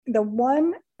the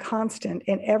one constant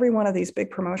in every one of these big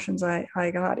promotions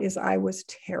I got is I was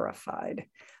terrified,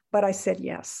 but I said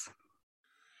yes.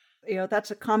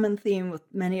 That's a common theme with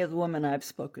many of the women I've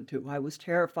spoken to. I was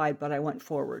terrified, but I went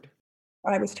forward.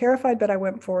 I was terrified, but I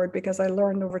went forward because I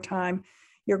learned over time,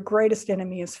 your greatest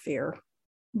enemy is fear.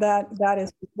 That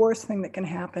is the worst thing that can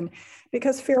happen,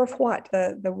 because fear of what?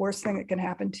 The worst thing that can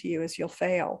happen to you is you'll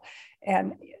fail.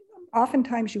 And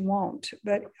oftentimes you won't.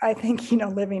 But I think,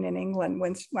 living in England,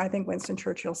 I think Winston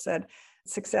Churchill said,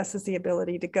 success is the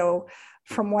ability to go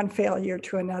from one failure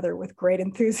to another with great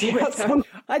enthusiasm.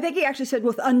 I think he actually said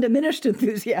with undiminished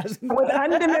enthusiasm. With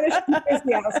undiminished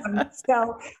enthusiasm.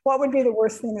 So what would be the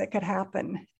worst thing that could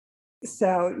happen?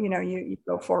 So, you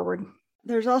go forward.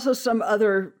 There's also some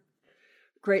other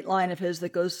great line of his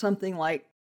that goes something like,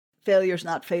 failure is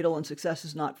not fatal and success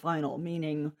is not final,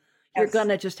 meaning you're going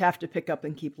to just have to pick up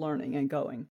and keep learning and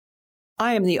going.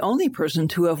 I am the only person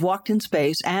to have walked in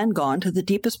space and gone to the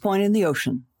deepest point in the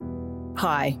ocean.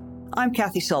 Hi, I'm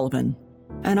Kathy Sullivan,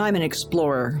 and I'm an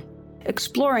explorer.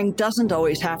 Exploring doesn't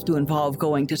always have to involve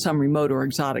going to some remote or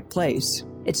exotic place.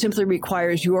 It simply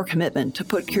requires your commitment to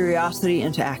put curiosity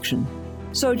into action.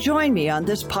 So join me on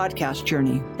this podcast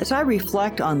journey as I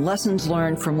reflect on lessons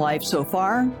learned from life so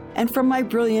far and from my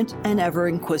brilliant and ever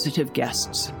inquisitive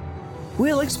guests.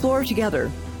 We'll explore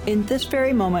together in this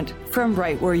very moment from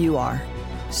right where you are.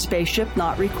 Spaceship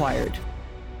not required.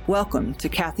 Welcome to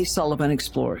Kathy Sullivan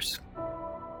Explores.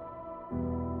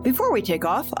 Before we take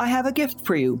off, I have a gift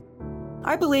for you.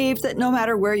 I believe that no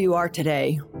matter where you are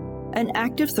today, an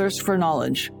active thirst for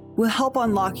knowledge will help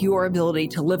unlock your ability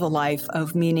to live a life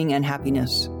of meaning and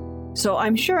happiness. So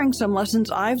I'm sharing some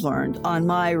lessons I've learned on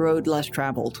my road less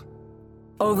traveled.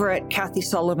 Over at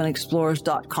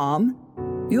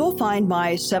KathySullivanExplores.com, you'll find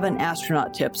my 7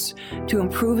 astronaut tips to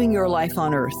improving your life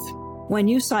on Earth. When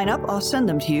you sign up, I'll send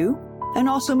them to you and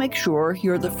also make sure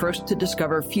you're the first to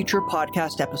discover future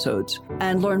podcast episodes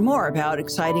and learn more about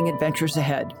exciting adventures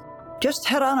ahead. Just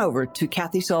head on over to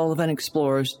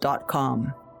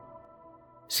KathySullivanExplores.com.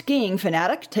 Skiing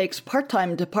fanatic takes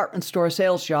part-time department store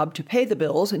sales job to pay the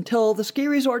bills until the ski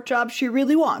resort job she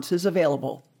really wants is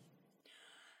available.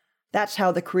 That's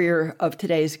how the career of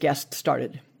today's guest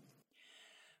started.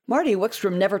 Marty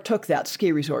Wikstrom never took that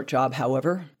ski resort job,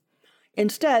 however.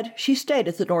 Instead, she stayed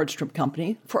at the Nordstrom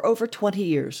company for over 20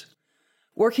 years,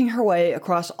 working her way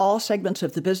across all segments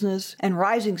of the business and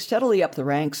rising steadily up the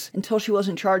ranks until she was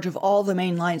in charge of all the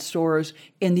mainline stores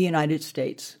in the United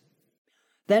States.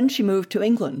 Then she moved to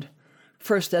England,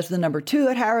 first as the number 2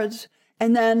 at Harrods,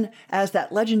 and then as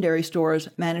that legendary store's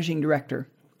managing director,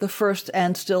 the first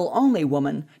and still only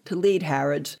woman to lead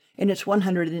Harrods in its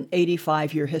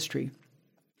 185-year history.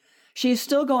 She's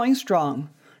still going strong,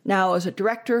 now as a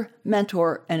director,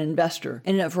 mentor, and investor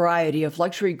in a variety of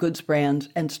luxury goods brands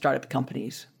and startup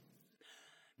companies.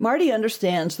 Marty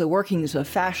understands the workings of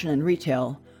fashion and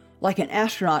retail like an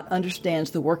astronaut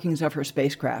understands the workings of her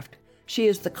spacecraft. She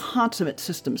is the consummate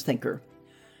systems thinker.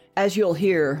 As you'll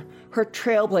hear, her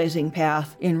trailblazing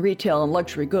path in retail and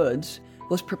luxury goods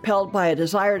was propelled by a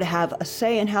desire to have a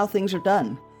say in how things are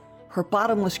done, her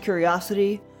bottomless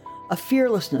curiosity, a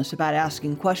fearlessness about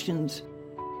asking questions,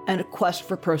 and a quest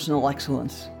for personal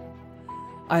excellence.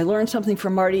 I learn something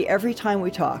from Marty every time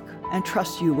we talk, and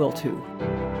trust you will too.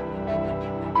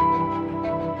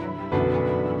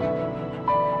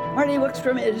 Marty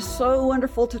Wikstrom, it is so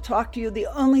wonderful to talk to you. The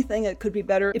only thing that could be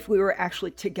better if we were actually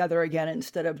together again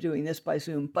instead of doing this by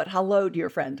Zoom. But hello,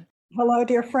 dear friend. Hello,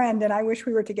 dear friend. And I wish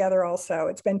we were together also.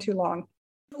 It's been too long.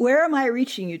 Where am I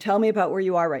reaching you? Tell me about where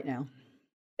you are right now.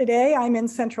 Today, I'm in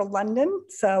central London.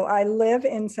 So I live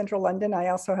in central London. I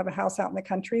also have a house out in the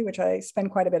country, which I spend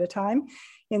quite a bit of time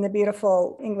in the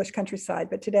beautiful English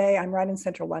countryside. But today, I'm right in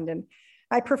central London.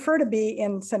 I prefer to be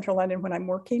in central London when I'm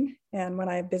working and when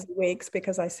I have busy weeks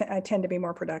because I tend to be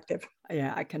more productive.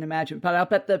 Yeah, I can imagine. But I'll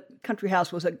bet the country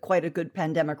house was quite a good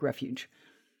pandemic refuge.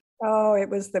 Oh, it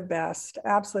was the best,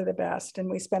 absolutely the best. And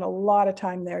we spent a lot of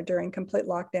time there during complete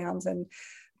lockdowns, and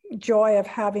joy of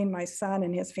having my son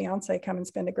and his fiance come and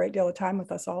spend a great deal of time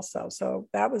with us also. So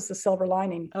that was the silver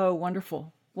lining. Oh,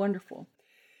 wonderful, wonderful.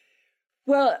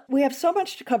 Well, we have so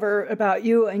much to cover about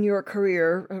you and your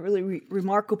career, a really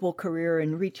remarkable career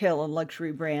in retail and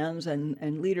luxury brands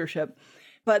and leadership.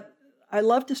 But I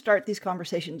love to start these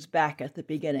conversations back at the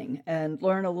beginning and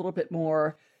learn a little bit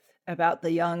more about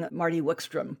the young Marty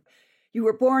Wikstrom. You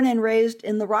were born and raised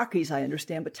in the Rockies, I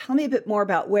understand, but tell me a bit more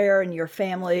about where and your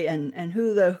family and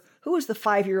who was the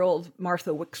 5-year-old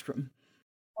Martha Wikstrom?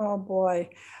 Oh, boy.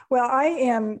 Well, I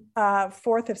am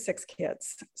fourth of 6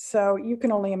 kids. So you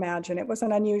can only imagine. It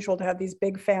wasn't unusual to have these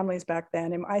big families back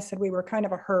then. And I said we were kind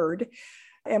of a herd.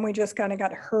 and we just kind of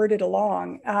got herded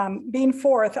along. Being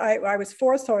fourth, I was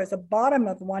fourth, so I was the bottom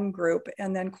of one group,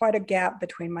 and then quite a gap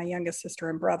between my youngest sister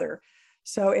and brother.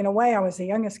 So in a way, I was the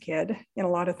youngest kid in a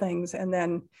lot of things, and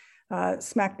then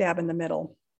smack dab in the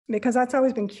middle, because that's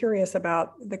always been curious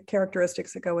about the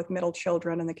characteristics that go with middle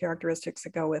children and the characteristics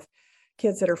that go with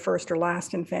kids that are first or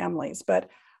last in families. But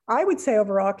I would say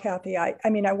overall, Kathy, I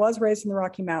was raised in the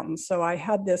Rocky Mountains, so I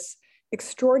had this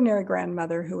extraordinary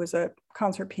grandmother who was a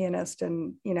concert pianist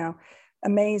and,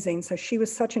 amazing. So she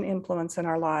was such an influence in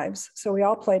our lives. So we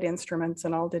all played instruments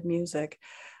and all did music.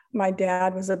 My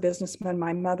dad was a businessman.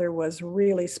 My mother was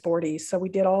really sporty. So we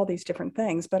did all these different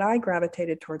things, but I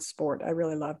gravitated towards sport. I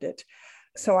really loved it.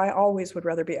 So I always would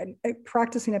rather be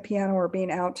practicing a piano or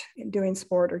being out doing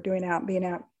sport or being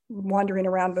out wandering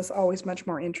around was always much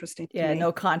more interesting to me. Yeah,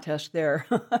 no contest there.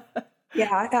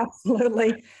 Yeah,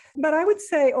 absolutely. But I would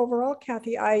say overall,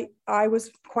 Kathy, I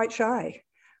was quite shy.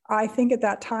 I think at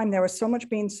that time there was so much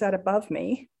being said above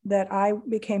me that I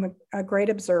became a great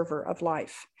observer of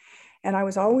life. And I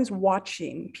was always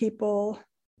watching people,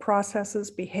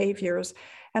 processes, behaviors.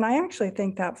 And I actually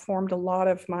think that formed a lot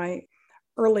of my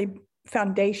early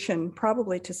foundation,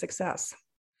 probably to success.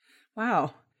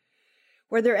 Wow.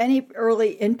 Were there any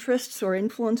early interests or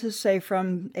influences, say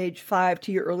from age 5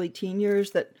 to your early teen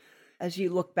years, that as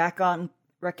you look back on,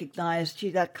 recognized,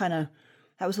 gee, that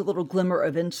was a little glimmer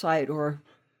of insight or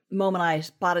moment I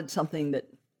spotted something that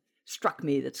struck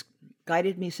me that's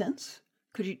guided me since?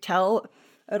 Could you tell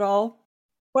at all?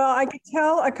 Well, I could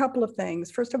tell a couple of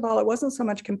things. First of all, it wasn't so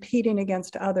much competing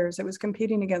against others. It was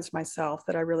competing against myself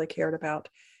that I really cared about.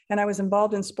 And I was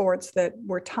involved in sports that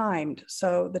were timed.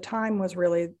 So the time was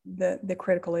really the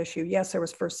critical issue. Yes, there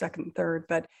was first, second, third,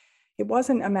 but it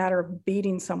wasn't a matter of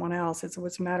beating someone else. It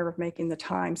was a matter of making the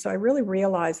time. So I really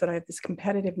realized that I have this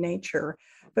competitive nature,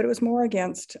 but it was more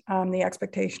against the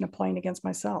expectation of playing against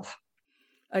myself.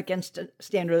 Against a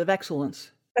standard of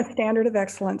excellence. A standard of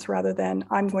excellence rather than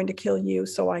I'm going to kill you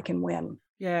so I can win.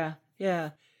 Yeah,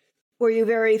 yeah. Were you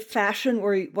very fashion?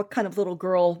 What kind of little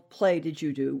girl play did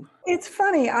you do? It's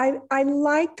funny. I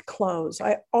liked clothes.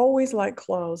 I always liked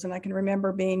clothes. And I can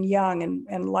remember being young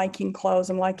and liking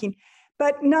clothes and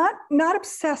but not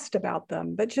obsessed about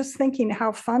them, but just thinking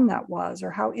how fun that was or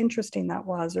how interesting that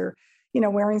was, or,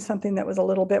 wearing something that was a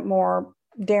little bit more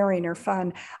daring or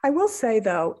fun. I will say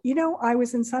though, I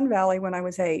was in Sun Valley when I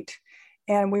was 8.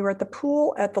 And we were at the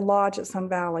pool at the lodge at Sun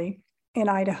Valley in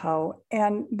Idaho.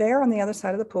 And there on the other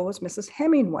side of the pool was Mrs.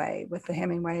 Hemingway with the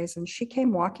Hemingways. And she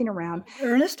came walking around.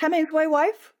 Ernest Hemingway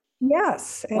wife?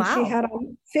 Yes. And wow. She had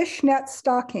on fishnet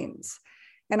stockings.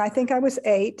 And I think I was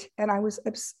 8, and I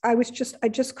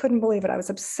just couldn't believe it. I was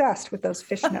obsessed with those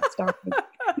fishnet stockings.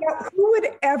 Who would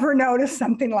ever notice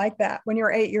something like that when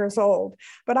you're 8 years old?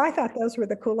 But I thought those were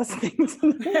the coolest things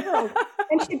in the world.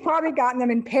 And she'd probably gotten them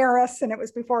in Paris, and it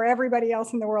was before everybody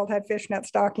else in the world had fishnet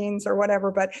stockings or whatever.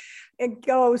 But it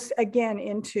goes again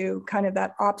into kind of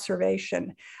that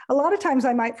observation. A lot of times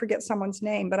I might forget someone's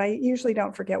name, but I usually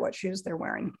don't forget what shoes they're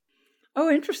wearing. Oh,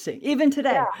 interesting. Even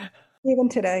today. Yeah. Even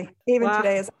today Wow.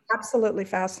 is absolutely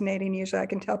fascinating. Usually I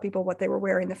can tell people what they were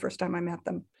wearing the first time I met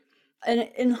them. And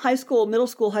in high school, middle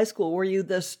school, high school, were you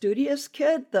the studious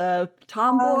kid, the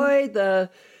tomboy, the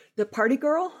party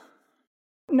girl?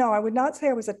 No, I would not say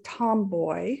I was a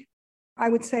tomboy. I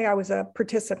would say I was a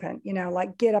participant,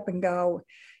 like get up and go,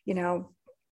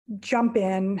 jump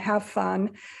in, have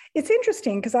fun. It's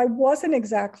interesting because I wasn't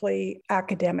exactly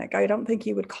academic. I don't think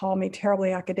you would call me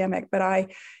terribly academic, but I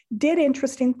did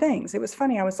interesting things. It was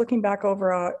funny. I was looking back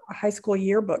over a high school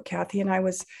yearbook, Kathy, and I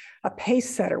was a pace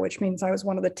setter, which means I was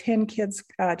one of the 10 kids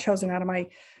chosen out of my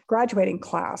graduating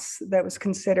class that was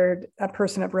considered a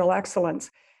person of real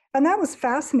excellence. And that was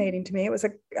fascinating to me. It was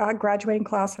a graduating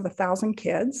class of 1,000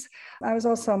 kids. I was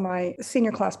also my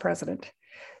senior class president.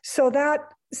 So that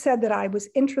said that I was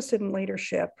interested in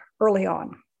leadership early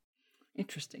on.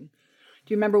 Interesting.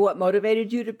 Do you remember what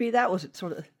motivated you to be that? Was it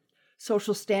sort of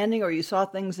social standing, or you saw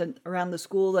things around the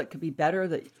school that could be better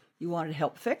that you wanted to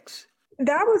help fix?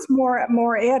 That was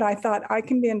more it. I thought I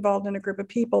can be involved in a group of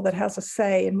people that has a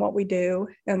say in what we do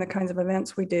and the kinds of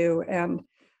events we do. And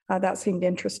that seemed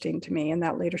interesting to me in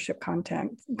that leadership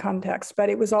context. But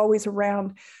it was always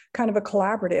around kind of a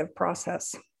collaborative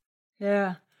process.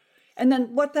 Yeah. And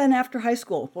then what then after high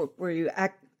school? Were you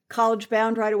college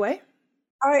bound right away?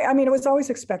 I mean, it was always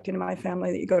expected in my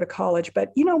family that you go to college.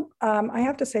 But, I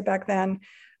have to say back then,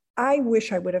 I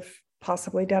wish I would have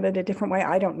possibly done it a different way.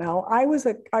 I don't know. I was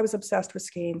obsessed with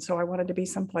skiing. So I wanted to be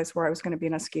someplace where I was going to be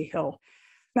in a ski hill.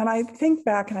 And I think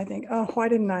back and I think, oh, why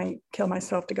didn't I kill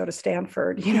myself to go to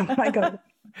Stanford? When I go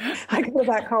I go to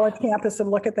that college campus and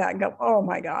look at that and go, oh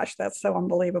my gosh, that's so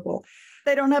unbelievable.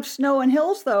 They don't have snow and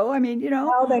hills, though. I mean,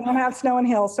 No, they don't have snow and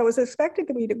hills. So it was expected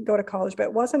that we to go to college, but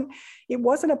it wasn't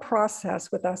a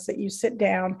process with us that you sit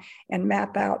down and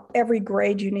map out every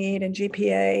grade you need and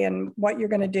GPA and what you're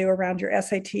going to do around your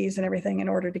SATs and everything in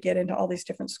order to get into all these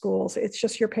different schools. It's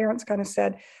just your parents kind of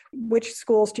said, which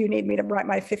schools do you need me to write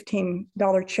my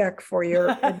 $15 check for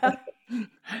your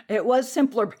It was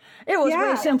simpler. It was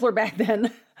way simpler back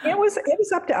then. It was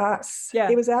up to us. Yeah.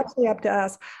 It was absolutely up to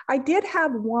us. I did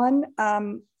have one,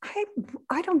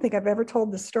 I don't think I've ever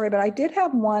told this story, but I did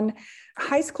have one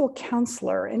high school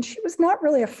counselor, and she was not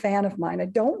really a fan of mine. I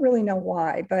don't really know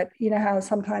why, but you know how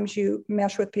sometimes you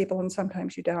mesh with people and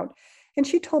sometimes you don't. And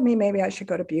she told me maybe I should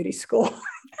go to beauty school.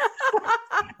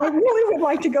 I really would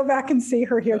like to go back and see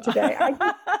her here today.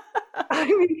 I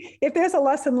mean, if there's a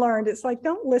lesson learned, it's like,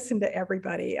 don't listen to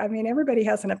everybody. I mean, everybody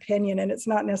has an opinion and it's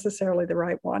not necessarily the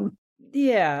right one.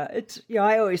 Yeah,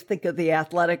 I always think of the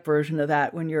athletic version of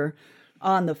that when you're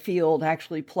on the field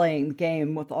actually playing the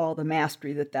game with all the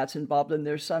mastery that's involved. And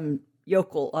there's some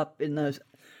yokel up in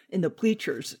the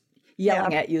bleachers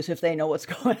yelling at you as if they know what's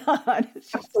going on.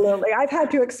 Absolutely. I've had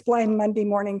to explain Monday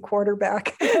morning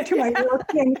quarterback to my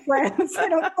working friends. I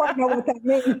don't quite know what that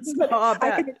means, but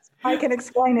I can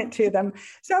explain it to them.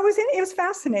 So it was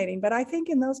fascinating. But I think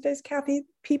in those days, Kathy,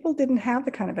 people didn't have the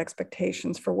kind of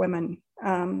expectations for women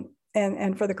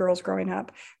and for the girls growing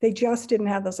up. They just didn't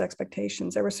have those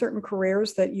expectations. There were certain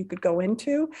careers that you could go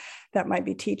into that might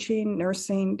be teaching,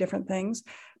 nursing, different things,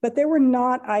 but there were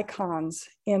not icons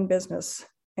in business.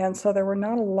 And so there were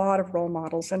not a lot of role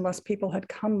models unless people had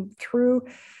come through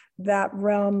that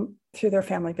realm through their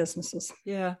family businesses.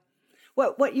 Yeah.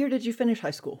 What year did you finish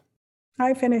high school?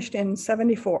 I finished in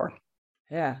 1974.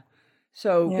 Yeah.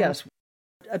 So yes,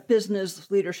 a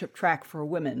business leadership track for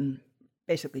women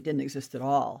basically didn't exist at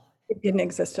all. It didn't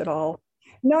exist at all.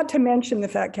 Not to mention the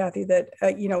fact, Kathy, that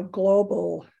a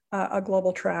global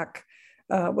track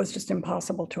was just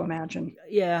impossible to imagine.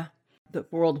 Yeah. The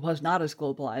world was not as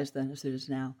globalized then as it is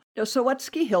now. So what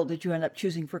ski hill did you end up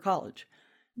choosing for college?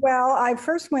 Well, I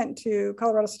first went to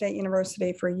Colorado State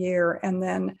University for a year, and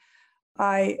then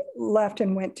I left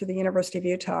and went to the University of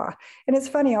Utah. And it's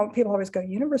funny how people always go,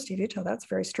 University of Utah, that's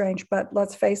very strange. But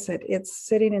let's face it, it's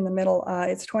sitting in the middle.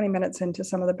 It's 20 minutes into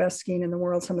some of the best skiing in the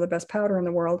world, some of the best powder in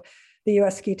the world. The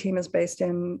U.S. ski team is based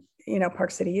in,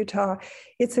 Park City, Utah.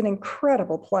 It's an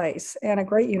incredible place and a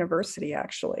great university,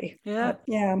 actually. Yeah.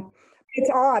 Yeah. It's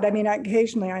odd. I mean,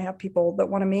 occasionally I have people that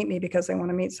want to meet me because they want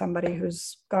to meet somebody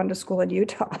who's gone to school in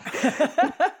Utah.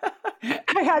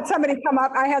 I had somebody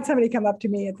come up to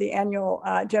me at the annual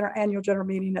general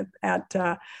meeting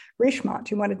at Richmont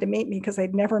who wanted to meet me because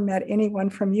they'd never met anyone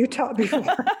from Utah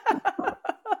before.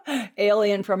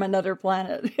 Alien from another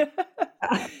planet.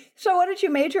 So what did you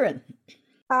major in?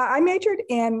 I majored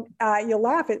in, you'll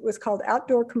laugh, it was called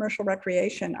outdoor commercial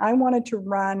recreation. I wanted to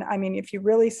run, if you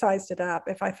really sized it up,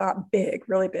 if I thought big,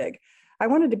 really big, I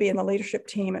wanted to be in the leadership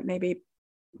team at maybe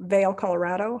Vail,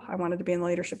 Colorado. I wanted to be in the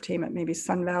leadership team at maybe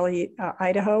Sun Valley,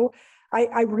 Idaho.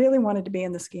 I really wanted to be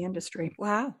in the ski industry.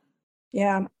 Wow.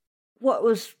 Yeah. What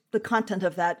was the content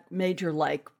of that major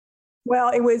like? Well,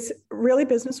 it was really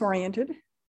business oriented.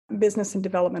 Business and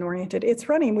development oriented. It's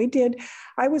running.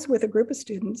 I was with a group of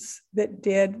students that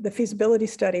did the feasibility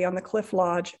study on the Cliff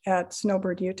Lodge at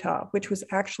Snowbird, Utah, which was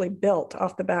actually built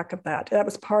off the back of that. That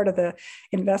was part of the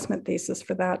investment thesis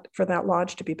for that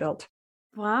lodge to be built.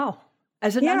 Wow.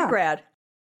 As an undergrad.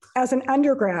 As an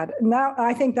undergrad. Now,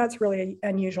 I think that's really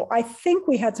unusual. I think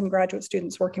we had some graduate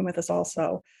students working with us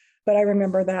also, but I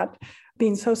remember that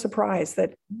being so surprised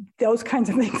that those kinds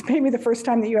of things, maybe the first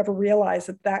time that you ever realize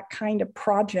that kind of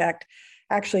project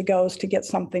actually goes to get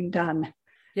something done.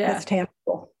 Yeah. That's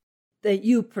tangible. That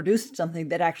you produced something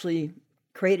that actually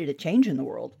created a change in the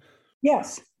world.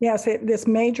 Yes. This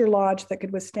major lodge that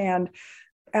could withstand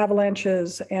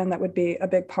avalanches, and that would be a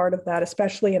big part of that,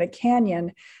 especially in a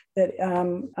canyon that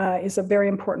is a very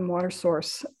important water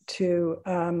source to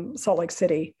Salt Lake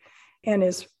City and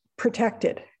is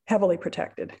protected, heavily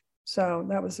protected. So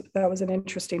that was an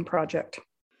interesting project.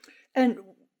 And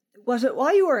was it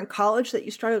while you were in college that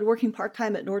you started working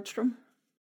part-time at Nordstrom?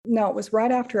 No, it was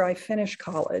right after I finished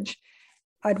college.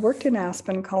 I'd worked in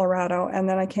Aspen, Colorado, and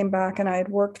then I came back and I had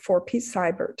worked for Pete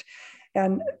Seibert.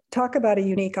 And talk about a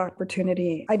unique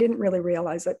opportunity. I didn't really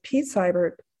realize that Pete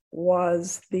Seibert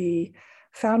was the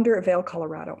founder of Vail,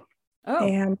 Colorado. Oh.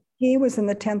 And he was in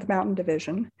the 10th Mountain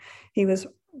Division. He was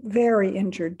very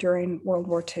injured during World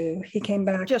War II. He came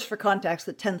back. Just for context,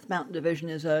 the 10th Mountain Division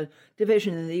is a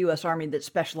division in the U.S. Army that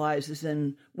specializes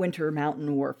in winter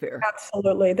mountain warfare.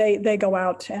 Absolutely. They go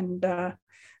out and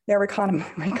their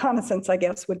reconnaissance, I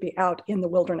guess, would be out in the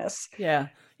wilderness. Yeah,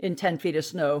 in 10 feet of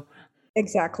snow.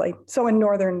 Exactly. So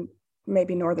in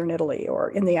maybe northern Italy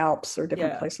or in the Alps or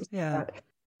different places like that.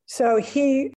 So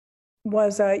he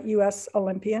was a U.S.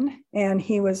 Olympian, and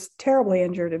he was terribly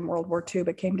injured in World War II,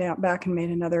 but came back and made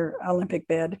another Olympic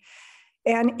bid.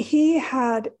 And he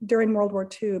had, during World War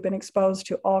II, been exposed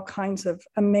to all kinds of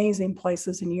amazing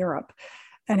places in Europe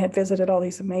and had visited all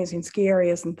these amazing ski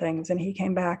areas and things. And he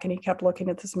came back and he kept looking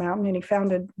at this mountain, and he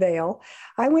founded Vail.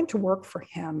 I went to work for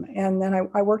him, and then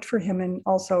I worked for him and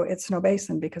also at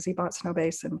Snowbasin because he bought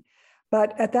Snowbasin.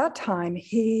 But at that time,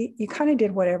 you kind of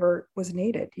did whatever was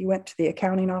needed. You went to the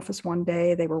accounting office one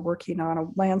day. They were working on a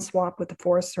land swap with the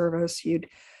Forest Service.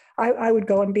 I would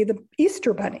go and be the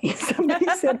Easter Bunny. Somebody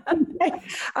said,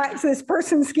 so this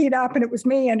person skied up, and it was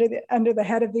me under the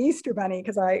head of the Easter Bunny,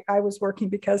 because I was working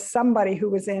because somebody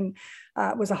who was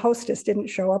was a hostess didn't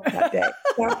show up that day.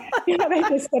 So, they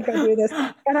just said, go do this.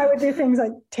 And I would do things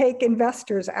like take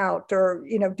investors out or,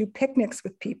 do picnics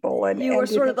with people. And you were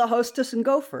sort of the hostess and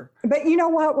gopher. But you know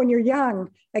what? When you're young,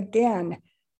 again,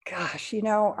 gosh,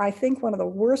 I think one of the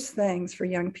worst things for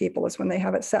young people is when they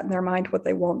have it set in their mind what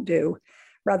they won't do,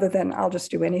 rather than I'll just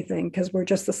do anything, because we're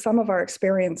just the sum of our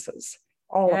experiences,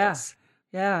 all of us.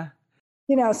 Yeah.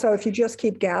 So if you just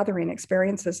keep gathering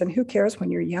experiences, and who cares when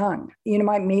you're young? You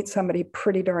might meet somebody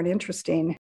pretty darn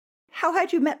interesting. How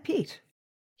had you met Pete?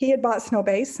 He had bought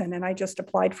Snowbasin, and I just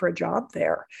applied for a job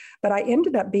there. But I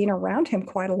ended up being around him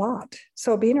quite a lot.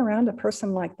 So being around a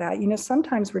person like that,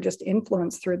 sometimes we're just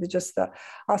influenced through the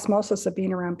osmosis of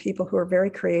being around people who are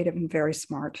very creative and very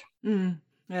smart. Yeah,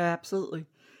 absolutely.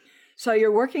 So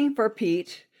you're working for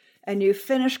Pete, and you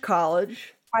finish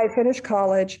college. I finished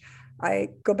college. I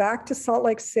go back to Salt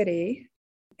Lake City,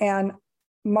 and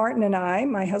Martin and I,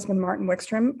 my husband, Martin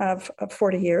Wikstrom, of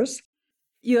 40 years.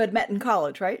 You had met in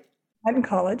college, right? Met in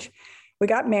college. We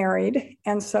got married.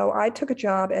 And so I took a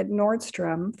job at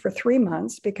Nordstrom for 3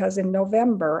 months, because in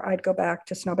November, I'd go back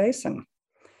to Snowbasin.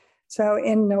 So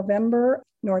in November,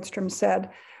 Nordstrom said,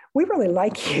 we really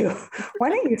like you. Why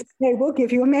don't you stay? We'll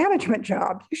give you a management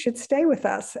job. You should stay with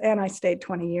us. And I stayed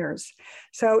 20 years.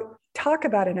 So talk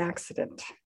about an accident,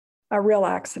 a real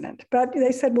accident. But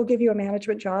they said, we'll give you a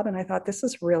management job. And I thought, this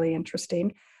is really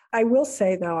interesting. I will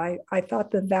say, though, I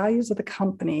thought the values of the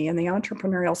company and the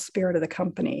entrepreneurial spirit of the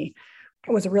company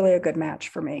was really a good match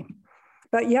for me.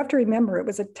 But you have to remember, it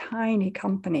was a tiny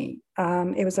company.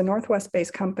 It was a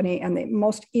Northwest-based company, and the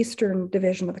most eastern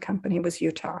division of the company was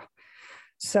Utah.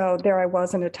 So there I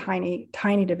was in a tiny,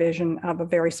 tiny division of a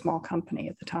very small company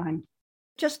at the time.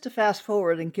 Just to fast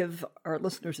forward and give our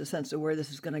listeners a sense of where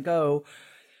this is going to go,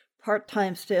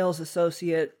 part-time sales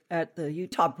associate at the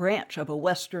Utah branch of a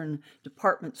Western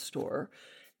department store.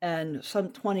 And some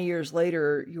 20 years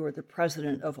later, you were the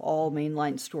president of all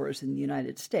mainline stores in the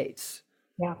United States.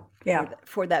 Yeah.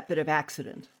 For that bit of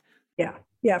accident.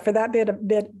 Yeah. For that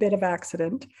bit of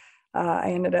accident.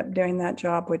 I ended up doing that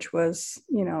job, which was,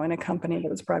 in a company that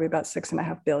was probably about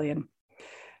 $6.5 billion.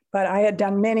 But I had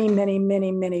done many, many, many,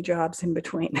 many jobs in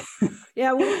between.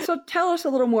 Yeah. Well, so tell us a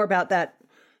little more about that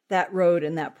road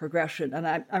and that progression. And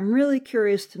I'm really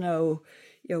curious to know,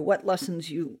 what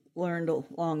lessons you learned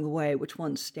along the way, which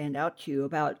ones stand out to you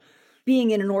about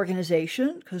being in an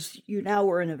organization, because you now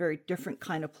were in a very different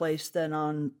kind of place than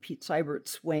on Pete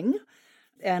Seibert's wing,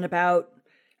 and about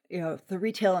the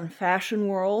retail and fashion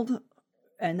world,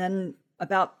 and then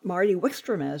about Marty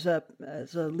Wikstrom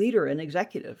as a leader and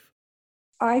executive.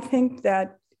 I think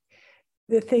that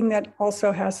the thing that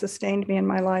also has sustained me in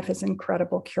my life is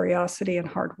incredible curiosity and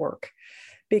hard work,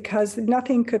 because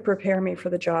nothing could prepare me for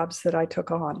the jobs that I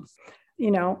took on.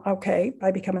 Okay,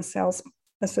 I become a sales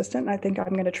assistant, and I think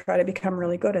I'm going to try to become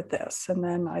really good at this. And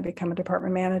then I become a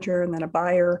department manager, and then a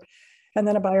buyer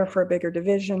for a bigger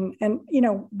division. And,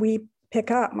 we pick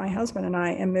up, my husband and I,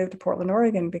 and move to Portland,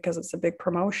 Oregon, because it's a big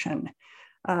promotion.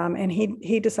 And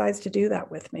he decides to do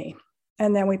that with me.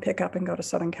 And then we pick up and go to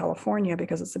Southern California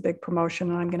because it's a big promotion,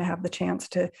 and I'm going to have the chance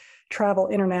to travel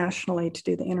internationally to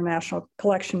do the international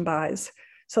collection buys.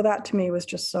 So that to me was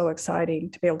just so exciting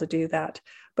to be able to do that.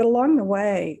 But along the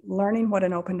way, learning what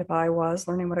an open to buy was,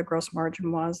 learning what a gross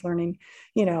margin was, learning,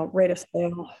 rate of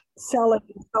sale, sell it,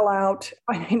 sell out.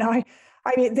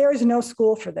 I mean, there is no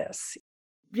school for this.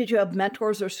 Did you have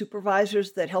mentors or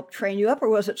supervisors that helped train you up, or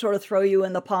was it sort of throw you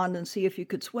in the pond and see if you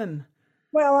could swim?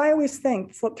 Well, I always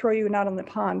think throw you not in the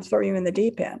pond, throw you in the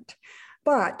deep end.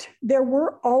 But there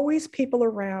were always people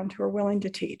around who were willing to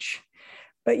teach.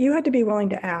 But you had to be willing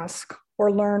to ask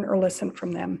or learn or listen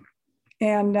from them.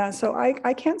 And so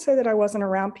I can't say that I wasn't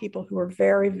around people who were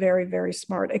very, very, very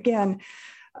smart. Again,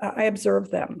 I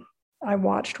observed them. I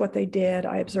watched what they did.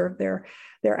 I observed their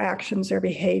actions, their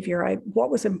behavior.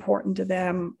 What was important to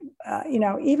them.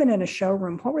 Even in a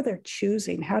showroom, what were they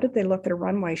choosing? How did they look at a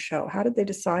runway show? How did they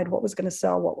decide what was going to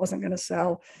sell, what wasn't going to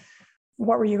sell?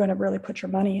 What were you going to really put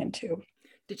your money into?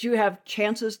 Did you have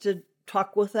chances to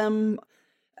talk with them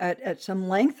at some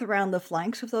length around the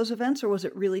flanks of those events, or was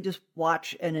it really just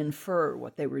watch and infer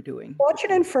what they were doing? Watch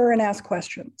and infer and ask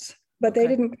questions, but they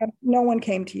didn't. No one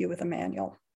came to you with a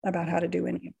manual about how to do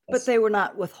any of this. But they were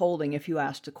not withholding if you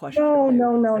asked a question.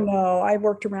 No. I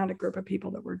worked around a group of people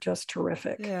that were just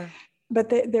terrific. Yeah. But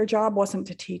their job wasn't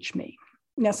to teach me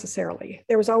necessarily.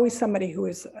 There was always somebody who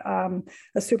was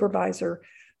a supervisor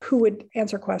who would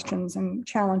answer questions and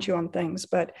challenge you on things.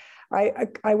 But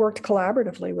I worked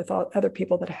collaboratively with other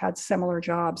people that had similar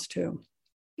jobs too.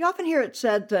 You often hear it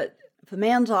said that if a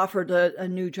man's offered a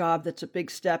new job that's a big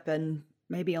step and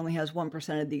maybe only has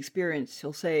 1% of the experience,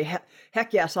 he'll say,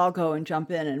 heck yes, I'll go and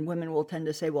jump in. And women will tend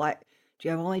to say, well,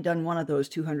 I've only done one of those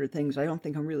 200 things. I don't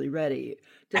think I'm really ready.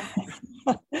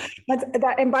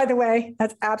 And by the way,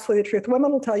 that's absolutely the truth.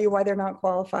 Women will tell you why they're not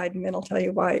qualified, and men will tell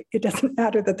you why it doesn't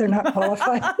matter that they're not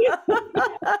qualified.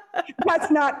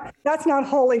 That's not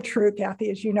wholly true,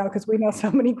 Kathy, as you know, because we know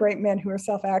so many great men who are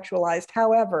self-actualized.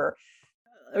 However,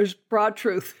 there's broad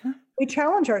truth. We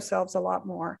challenge ourselves a lot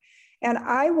more. And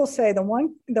I will say the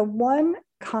one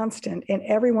constant in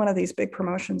every one of these big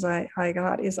promotions I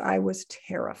got is I was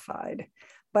terrified,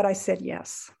 but I said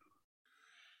yes.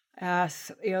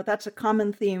 That's a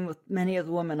common theme with many of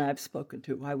the women I've spoken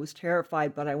to. I was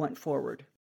terrified, but I went forward.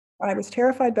 I was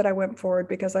terrified, but I went forward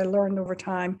because I learned over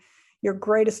time, your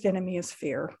greatest enemy is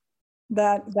fear.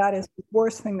 That is the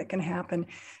worst thing that can happen,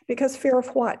 because fear of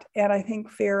what? And I think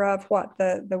fear of what?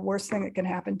 The worst thing that can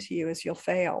happen to you is you'll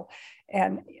fail.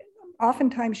 And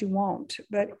oftentimes you won't.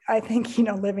 But I think,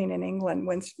 living in England,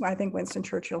 I think Winston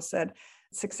Churchill said,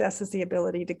 success is the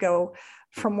ability to go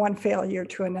from one failure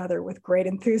to another with great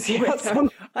enthusiasm.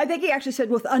 I think he actually said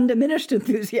with undiminished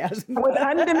enthusiasm. With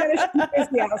undiminished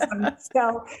enthusiasm.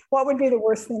 So what would be the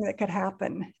worst thing that could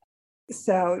happen?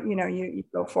 So, you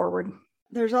go forward.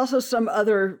 There's also some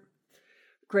other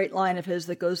great line of his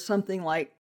that goes something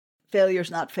like, failure is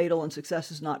not fatal and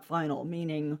success is not final,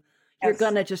 meaning you're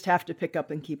going to just have to pick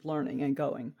up and keep learning and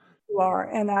going. You are,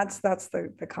 and that's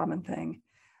the common thing.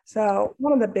 So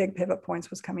one of the big pivot points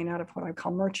was coming out of what I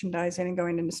call merchandising and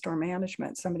going into store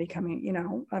management. Somebody coming,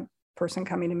 a person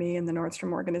coming to me in the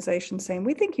Nordstrom organization saying,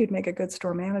 we think you'd make a good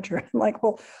store manager. I'm like,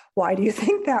 well, why do you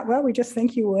think that? Well, we just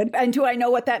think you would. And do I know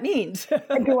what that means?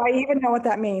 And do I even know what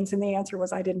that means? And the answer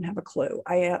was, I didn't have a clue.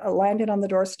 I landed on the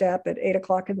doorstep at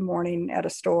 8:00 in the morning at a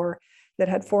store that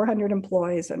had 400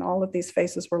 employees, and all of these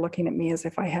faces were looking at me as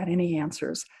if I had any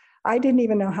answers. I didn't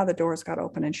even know how the doors got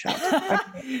open and shut.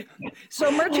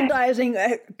 So merchandising,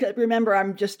 remember,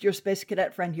 I'm just your Space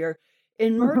Cadet friend here.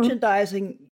 In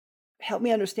merchandising, help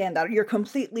me understand that. You're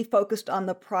completely focused on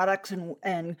the products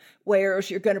and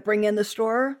wares you're going to bring in the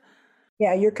store?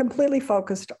 Yeah, you're completely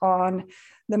focused on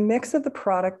the mix of the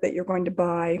product that you're going to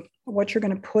buy, what you're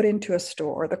going to put into a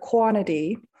store, the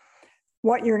quantity,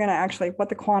 what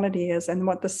the quantity is, and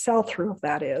what the sell-through of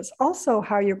that is. Also,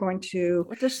 how you're going to...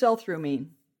 What does sell-through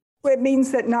mean? It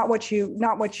means that not what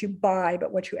you buy,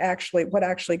 but what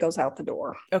actually goes out the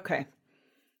door. Okay.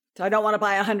 So I don't want to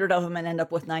buy 100 of them and end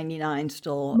up with 99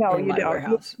 still in my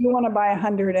warehouse. You want to buy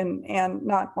 100 and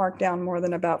not mark down more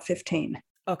than about 15.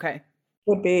 Okay.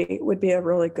 Would be a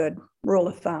really good rule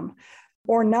of thumb.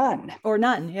 Or none. Or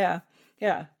none, yeah.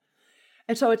 Yeah.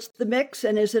 And so it's the mix,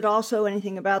 and is it also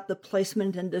anything about the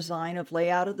placement and design of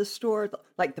layout of the store,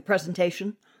 like the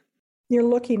presentation? You're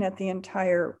looking at the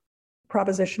entire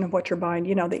proposition of what you're buying,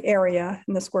 the area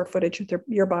and the square footage that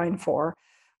you're buying for,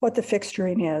 what the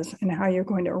fixturing is, and how you're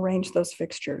going to arrange those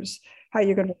fixtures, how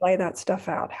you're going to lay that stuff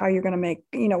out, how you're going to make,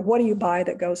 what do you buy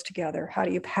that goes together? How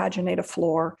do you paginate a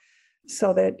floor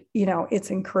so that,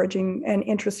 it's encouraging and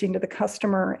interesting to the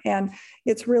customer? And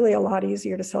it's really a lot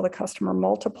easier to sell the customer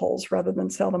multiples rather than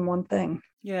sell them one thing.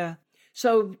 Yeah.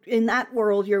 So in that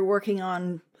world, you're working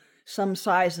on some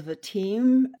size of a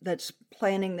team that's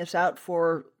planning this out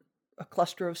for a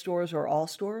cluster of stores or all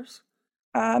stores?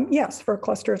 Yes, for a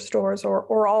cluster of stores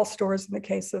or all stores in the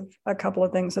case of a couple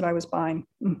of things that I was buying.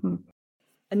 Mm-hmm.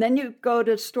 And then you go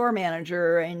to store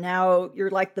manager, and now you're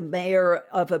like the mayor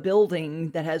of a building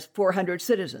that has 400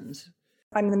 citizens.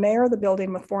 I'm the mayor of the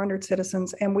building with 400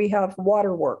 citizens, and we have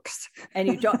waterworks. And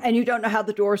you don't know how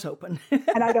the doors open.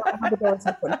 And I don't know how the doors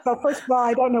open. So first of all,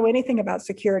 I don't know anything about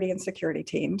security and security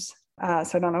teams.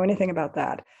 So I don't know anything about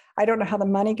that. I don't know how the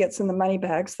money gets in the money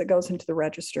bags that goes into the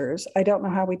registers. I don't know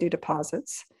how we do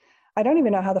deposits. I don't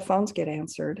even know how the phones get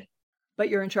answered. But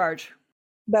you're in charge.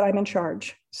 that I'm in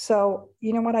charge. So,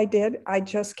 you know what I did?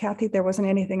 Kathy, there wasn't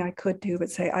anything I could do but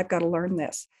say, I've got to learn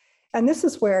this. And this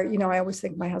is where, I always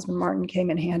think my husband Martin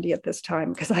came in handy at this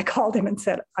time, because I called him and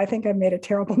said, I think I made a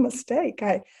terrible mistake.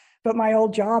 But my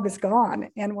old job is gone.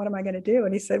 And what am I going to do?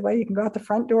 And he said, well, you can go out the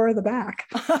front door or the back.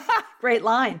 Great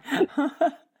line.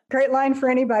 Great line for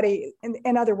anybody.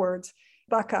 In other words,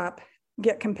 buck up,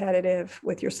 get competitive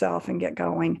with yourself and get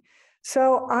going.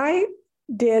 So I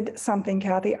did something,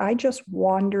 Kathy. I just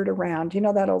wandered around. You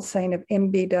know that old saying of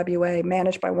MBWA,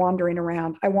 managed by wandering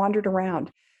around. I wandered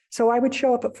around. So I would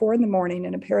show up at 4 a.m.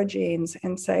 in a pair of jeans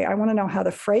and say, I want to know how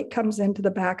the freight comes into the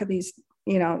back of these,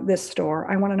 this store.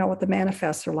 I want to know what the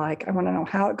manifests are like. I want to know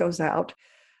how it goes out.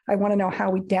 I want to know how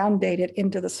we down date it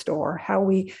into the store, how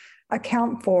we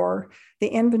account for the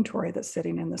inventory that's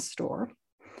sitting in the store.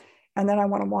 And then I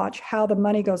want to watch how the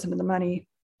money goes into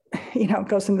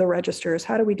goes into the registers.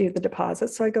 How do we do the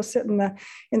deposits? So I go sit in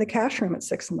the cash room at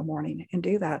 6 a.m. and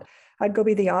do that. I'd go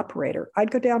be the operator. I'd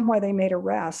go down why they made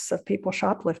arrests of people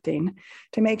shoplifting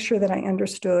to make sure that I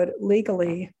understood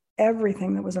legally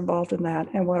everything that was involved in that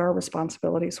and what our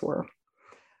responsibilities were.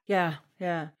 Yeah.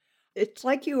 It's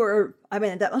like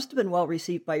that must have been well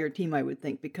received by your team, I would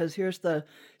think, because here's the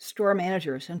store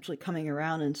manager essentially coming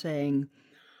around and saying,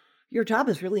 your job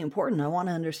is really important. I want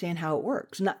to understand how it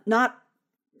works.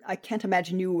 I can't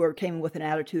imagine you came with an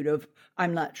attitude of,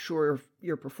 I'm not sure if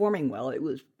you're performing well. It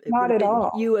not at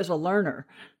all. You as a learner.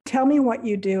 Tell me what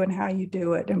you do and how you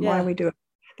do it and why we do it.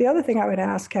 The other thing I would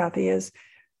ask, Kathy, is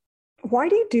why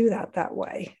do you do that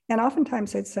way? And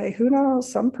oftentimes they'd say, who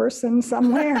knows, some person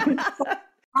somewhere,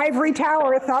 ivory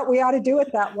tower thought we ought to do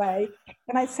it that way.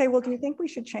 And I'd say, well, do you think we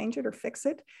should change it or fix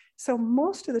it? So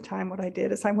most of the time what I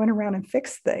did is I went around and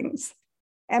fixed things.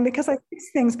 And because I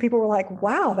fixed things, people were like,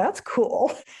 wow, that's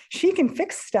cool. She can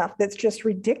fix stuff that's just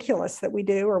ridiculous that we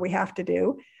do or we have to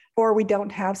do, or we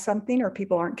don't have something, or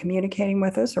people aren't communicating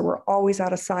with us, or we're always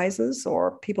out of sizes,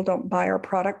 or people don't buy our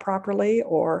product properly,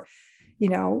 or,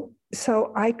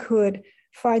 so I could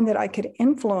find that I could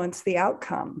influence the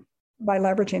outcome by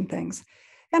leveraging things.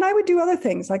 And I would do other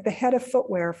things, like the head of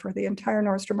footwear for the entire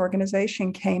Nordstrom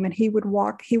organization came and he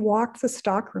walked the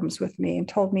stock rooms with me and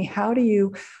told me, how do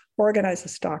you organize a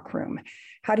stock room?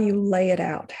 How do you lay it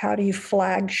out? How do you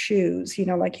flag shoes?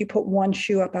 Like you put one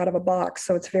shoe up out of a box,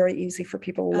 so it's very easy for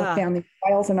people to look down the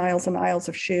aisles and aisles and aisles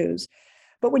of shoes.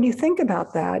 But when you think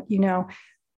about that,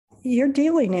 you're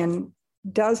dealing in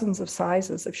dozens of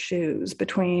sizes of shoes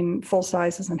between full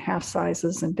sizes and half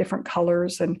sizes and different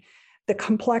colors, and the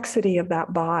complexity of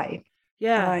that buy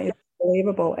is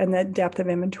unbelievable, and the depth of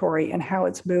inventory and how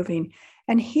it's moving.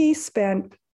 And he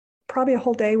spent probably a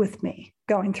whole day with me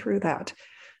going through that.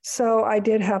 So I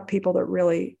did have people that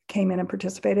really came in and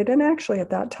participated. And actually at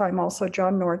that time also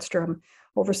John Nordstrom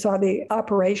oversaw the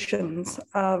operations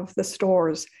of the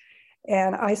stores.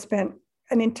 And I spent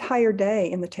an entire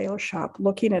day in the tailor shop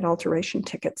looking at alteration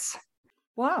tickets.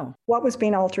 Wow. What was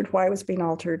being altered, why it was being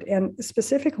altered, and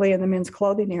specifically in the men's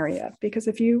clothing area, because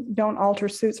if you don't alter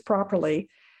suits properly,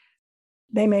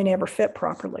 they may never fit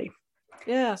properly.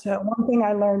 Yeah. So one thing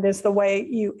I learned is the way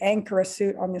you anchor a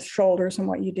suit on the shoulders and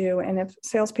what you do. And if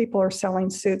salespeople are selling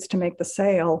suits to make the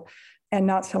sale and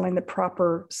not selling the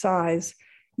proper size,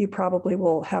 you probably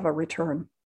will have a return.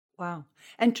 Wow.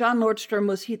 And John Nordstrom,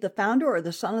 was he the founder or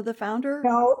the son of the founder?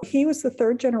 No, he was the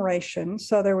third generation.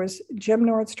 So there was Jim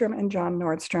Nordstrom and John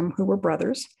Nordstrom, who were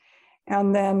brothers.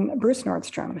 And then Bruce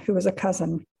Nordstrom, who was a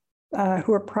cousin,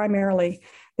 who were primarily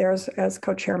there as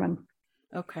co-chairman.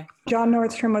 Okay. John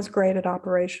Nordstrom was great at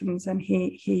operations, and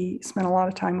he spent a lot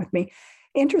of time with me.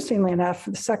 Interestingly enough,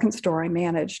 the second store I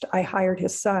managed, I hired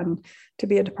his son to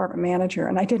be a department manager,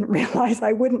 and I didn't realize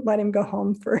I wouldn't let him go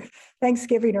home for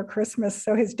Thanksgiving or Christmas,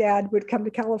 so his dad would come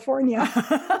to California.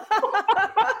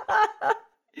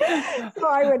 So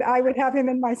I would have him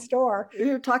in my store.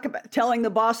 You talk about telling the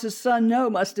boss's son no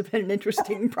must have been an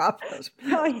interesting process.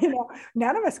 Well,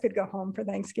 none of us could go home for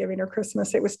Thanksgiving or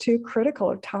Christmas. It was too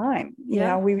critical of time.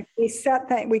 We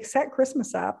set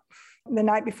Christmas up the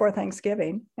night before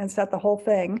Thanksgiving and set the whole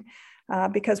thing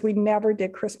because we never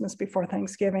did Christmas before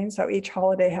Thanksgiving. So each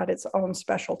holiday had its own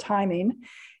special timing.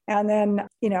 And then,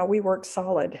 we worked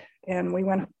solid, and we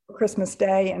went Christmas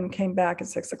Day and came back at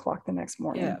 6:00 the next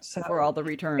morning. Yeah, so for all the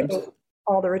returns.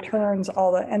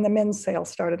 And the men's sale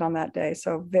started on that day.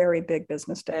 So very big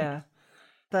business day. Yeah,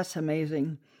 that's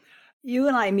amazing. You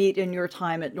and I meet in your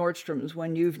time at Nordstrom's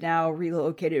when you've now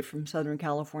relocated from Southern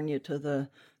California to the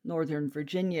Northern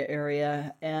Virginia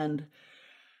area. And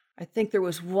I think there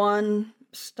was one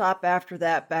stop after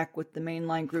that back with the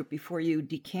mainline group before you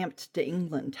decamped to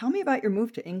England. Tell me about your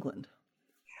move to England.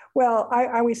 Well,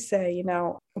 I always say,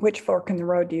 which fork in the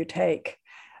road do you take?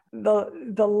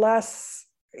 The less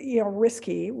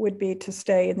risky would be to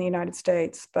stay in the United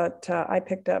States, but I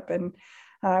picked up and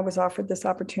I was offered this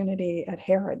opportunity at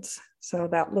Harrods. So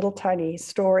that little tiny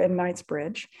store in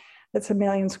Knightsbridge, that's 1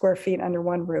 million square feet under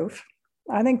one roof.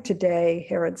 I think today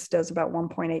Harrods does about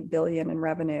 1.8 billion in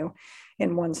revenue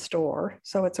in one store.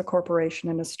 So it's a corporation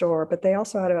in a store, but they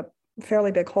also had a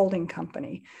fairly big holding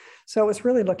company. So it was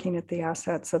really looking at the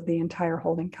assets of the entire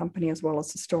holding company as well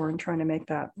as the store and trying to make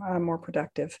that more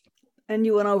productive. And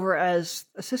you went over as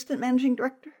assistant managing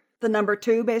director, the number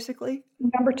 2, basically?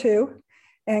 Number 2,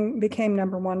 and became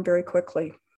number 1 very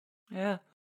quickly. Yeah.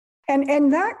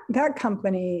 And that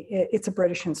company, it's a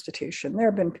British institution.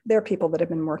 There are people that have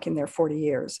been working there 40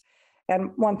 years.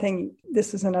 And one thing,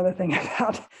 this is another thing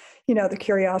about, the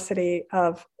curiosity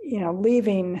of,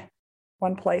 leaving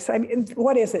one place. I mean,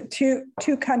 what is it?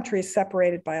 Two countries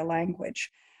separated by a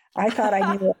language. I thought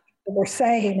I knew what they were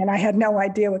saying, and I had no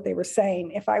idea what they were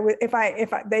saying. If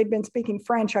they'd been speaking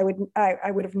French, I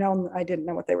would have known I didn't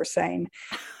know what they were saying.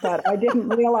 But I didn't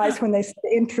realize when they said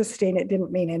interesting, it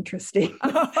didn't mean interesting.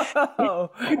 Oh.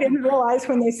 I didn't realize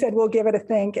when they said we'll give it a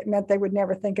think, it meant they would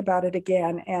never think about it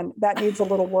again. And that needs a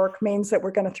little work, means that we're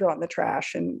going to throw it in the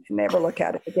trash and never look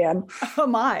at it again. Oh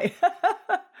my.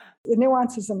 The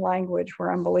nuances in language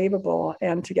were unbelievable,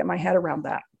 and to get my head around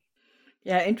that.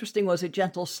 Yeah, interesting was a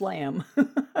gentle slam.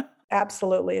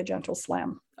 Absolutely a gentle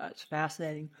slam. That's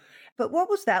fascinating. But what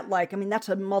was that like? I mean, that's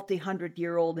a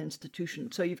multi-100-year-old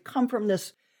institution. So you've come from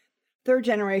this third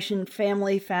generation,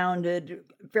 family founded,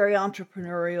 very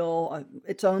entrepreneurial,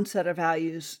 its own set of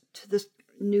values, to this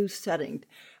new setting.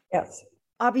 Yes.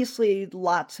 Obviously,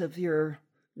 lots of your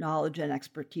knowledge and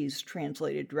expertise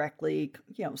translated directly.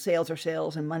 Sales are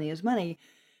sales and money is money.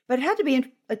 But it had to be an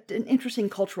interesting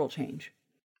cultural change,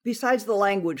 besides the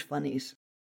language funnies.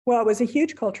 Well, it was a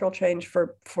huge cultural change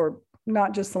for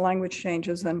not just the language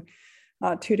changes in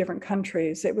 2 different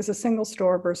countries. It was a single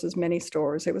store versus many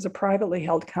stores. It was a privately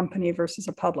held company versus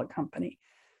a public company.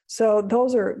 So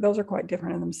those are quite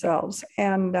different in themselves.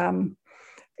 And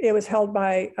it was held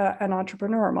by an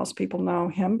entrepreneur. Most people know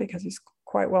him because he's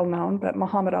quite well known, but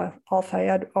Mohammed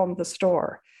Al-Fayed owned the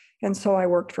store. And so I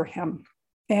worked for him.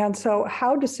 And so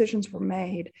how decisions were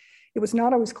made, it was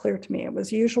not always clear to me. It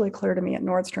was usually clear to me at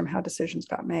Nordstrom how decisions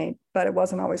got made, but it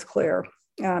wasn't always clear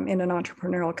in an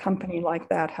entrepreneurial company like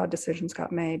that how decisions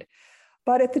got made.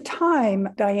 But at the time,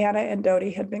 Diana and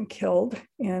Dodi had been killed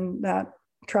in that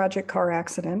tragic car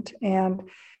accident. And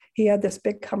he had this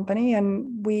big company,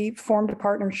 and we formed a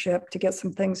partnership to get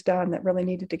some things done that really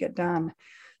needed to get done.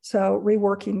 So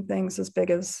reworking things as big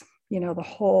as,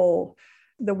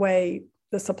 the way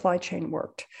the supply chain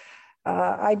worked.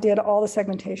 I did all the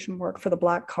segmentation work for the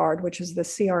Black Card, which is the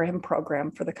CRM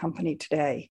program for the company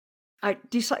today.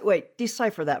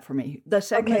 Decipher that for me. The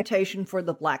segmentation for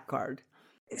the Black Card.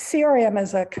 CRM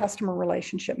is a customer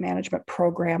relationship management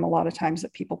program a lot of times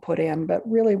that people put in, but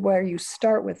really where you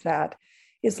start with that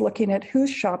is looking at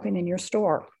who's shopping in your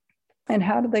store and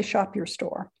how do they shop your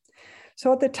store.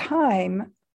 So at the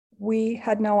time, we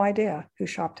had no idea who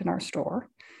shopped in our store.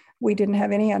 We didn't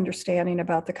have any understanding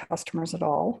about the customers at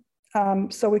all.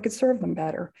 So we could serve them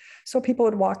better. So people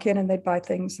would walk in and they'd buy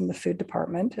things in the food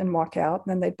department and walk out,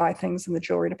 and then they'd buy things in the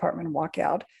jewelry department and walk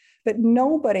out. But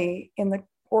nobody in the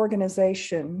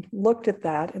organization looked at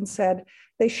that and said,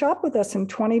 they shop with us in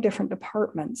 20 different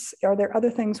departments. Are there other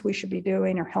things we should be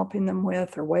doing or helping them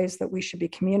with, or ways that we should be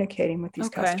communicating with these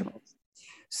customers?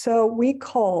 So we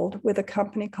called with a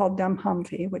company called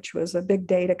dumbHumphy, which was a big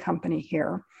data company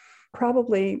here,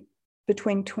 probably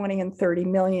between 20 and 30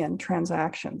 million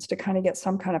transactions to kind of get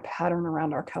some kind of pattern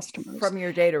around our customers. From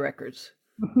your data records.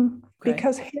 Mm-hmm. Okay.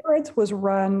 Because Harrods was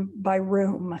run by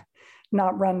room,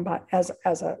 not run by as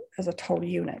a total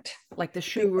unit. Like the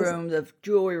shoe room, the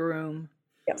jewelry room.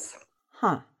 Yes.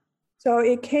 Huh. So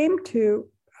it came to,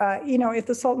 if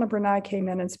the Sultan of Brunei came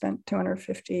in and spent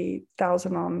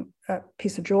 $250,000 on a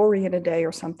piece of jewelry in a day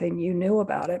or something, you knew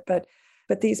about it. But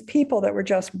these people that were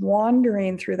just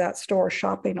wandering through that store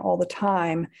shopping all the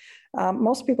time,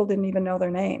 most people didn't even know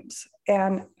their names.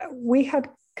 And we had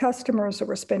customers that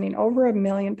were spending over £1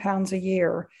 million a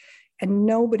year, and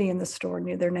nobody in the store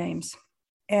knew their names.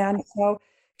 And so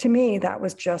to me, it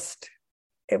was just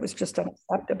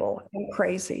unacceptable and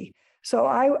crazy. So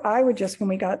I would just, when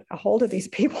we got a hold of these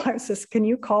people, I was just, can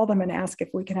you call them and ask if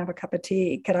we can have a cup of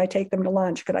tea? Could I take them to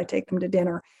lunch? Could I take them to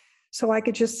dinner? So I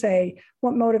could just say,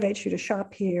 what motivates you to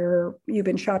shop here? You've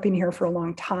been shopping here for a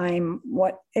long time.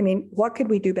 What could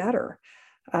we do better?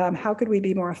 How could we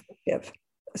be more effective?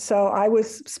 So I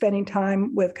was spending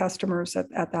time with customers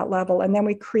at that level. And then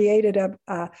we created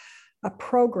a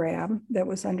program that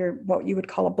was under what you would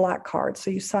call a black card. So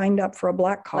you signed up for a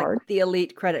black card. Like the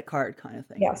elite credit card kind of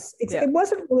thing. Yes. It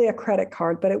wasn't really a credit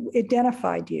card, but it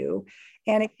identified you,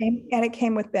 and it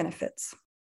came with benefits.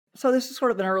 So this is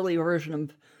sort of an early version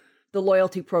of the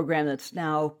loyalty program that's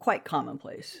now quite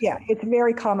commonplace. Yeah, it's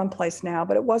very commonplace now,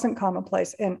 but it wasn't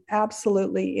commonplace. And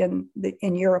absolutely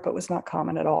in Europe, it was not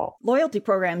common at all. Loyalty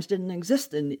programs didn't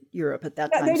exist in Europe at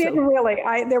that time. They didn't really.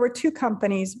 There were two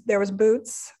companies. There was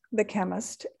Boots, the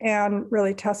chemist, and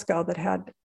really Tesco that had,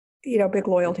 big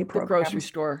loyalty programs. The grocery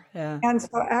store, yeah. And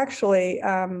so actually,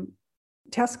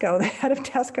 Tesco, the head of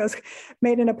Tesco's,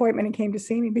 made an appointment and came to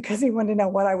see me because he wanted to know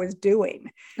what I was doing.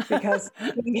 Because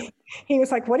he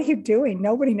was like, "What are you doing?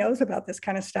 Nobody knows about this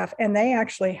kind of stuff." And they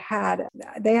actually had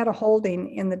a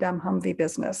holding in the Dumbhumvee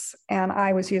business, and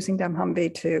I was using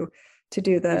Dumbhumvee to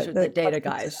do the data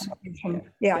guys.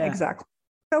 Yeah, exactly.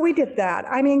 So we did that.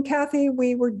 I mean, Kathy,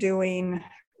 we were doing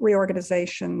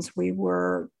reorganizations. We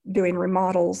were doing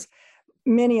remodels.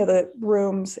 Many of the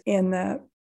rooms in the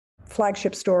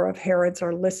flagship store of Harrods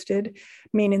are listed,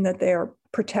 meaning that they are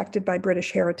protected by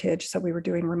British heritage. So we were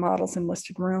doing remodels in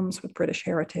listed rooms with British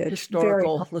heritage.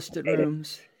 Historical listed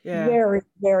rooms. Yeah. Very,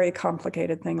 very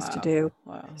complicated things to do.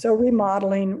 Wow. So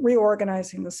remodeling,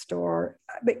 reorganizing the store.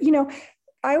 But,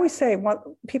 I always say,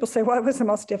 people say, what was the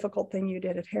most difficult thing you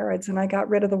did at Harrods? And I got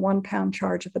rid of the £1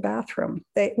 charge at the bathroom.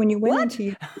 When you went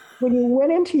in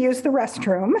to use the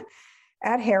restroom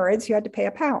at Harrods, you had to pay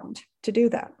 £1 to do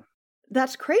that.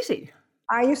 That's crazy.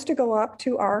 I used to go up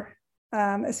to our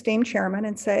esteemed chairman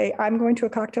and say, "I'm going to a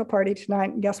cocktail party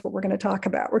tonight, and guess what we're going to talk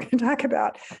about? We're going to talk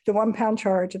about the £1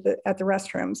 charge at the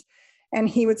restrooms." And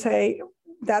he would say,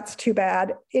 "That's too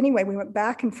bad." Anyway, we went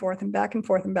back and forth and back and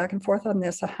forth and back and forth on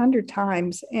this 100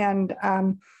 times. And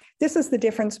this is the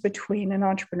difference between an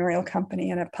entrepreneurial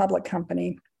company and a public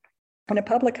company. In a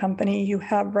public company, you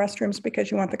have restrooms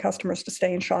because you want the customers to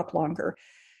stay and shop longer.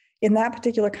 In that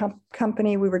particular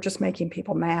company, we were just making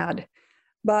people mad.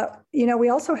 But, we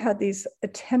also had these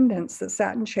attendants that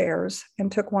sat in chairs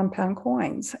and took £1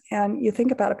 coins. And you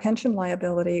think about a pension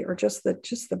liability or just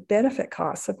the benefit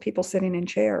costs of people sitting in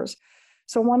chairs.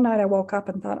 So one night I woke up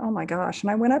and thought, oh my gosh. And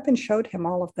I went up and showed him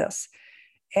all of this.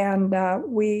 And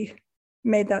we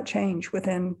made that change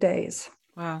within days.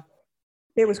 Wow.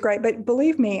 It was great. But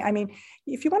believe me, I mean,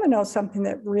 if you want to know something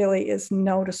that really is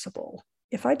noticeable,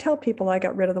 if I tell people I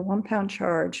got rid of the £1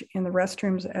 charge in the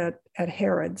restrooms at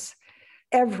Harrods,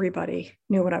 everybody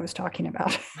knew what I was talking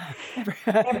about.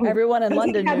 Everyone in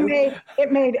London knew.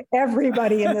 It made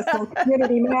everybody in this whole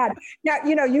community mad. Now,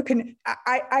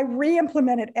 I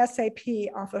re-implemented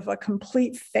SAP off of a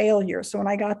complete failure. So when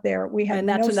I got there, we had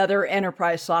another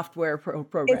enterprise software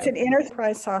program. It's an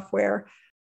enterprise software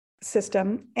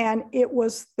system, and it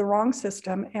was the wrong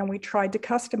system, and we tried to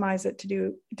customize it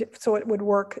so it would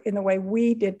work in the way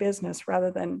we did business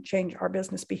rather than change our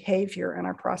business behavior and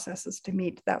our processes to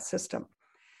meet that system.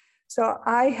 So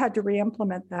I had to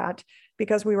re-implement that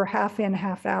because we were half in,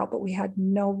 half out, but we had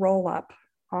no roll up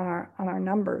on our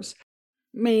numbers.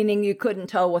 Meaning you couldn't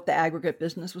tell what the aggregate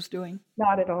business was doing?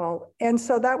 Not at all. And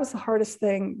so that was the hardest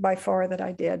thing by far that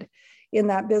I did in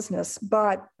that business,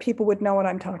 but people would know what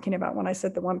I'm talking about when I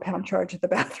said the £1 charge at the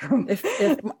bathroom.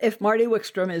 If Marty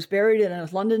Wikstrom is buried in a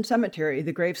London cemetery,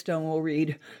 the gravestone will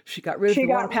read, "She got rid of the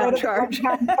 £1 charge."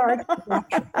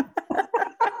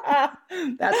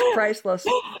 That's priceless.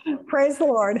 Praise the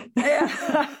Lord.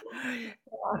 Yeah.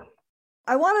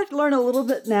 I wanted to learn a little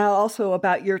bit now also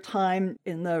about your time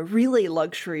in the really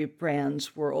luxury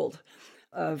brands world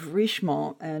of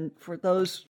Richemont. And for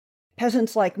those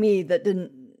peasants like me that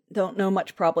don't know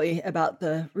much probably about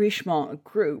the Richemont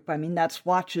group. I mean, that's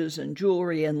watches and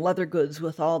jewelry and leather goods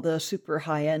with all the super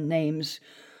high-end names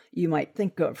you might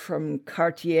think of, from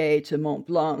Cartier to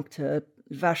Montblanc to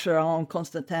Vacheron,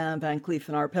 Constantin, Van Cleef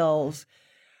and Arpels.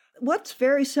 What's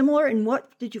very similar and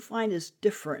what did you find is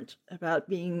different about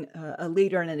being a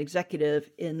leader and an executive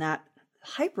in that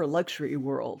hyper-luxury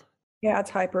world? Yeah,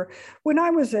 it's hyper.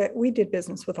 We did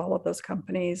business with all of those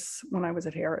companies when I was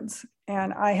at Harrods.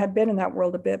 And I had been in that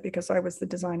world a bit because I was the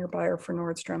designer buyer for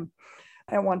Nordstrom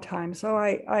at one time. So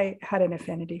I had an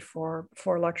affinity for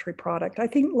luxury product. I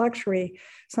think luxury,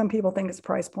 some people think it's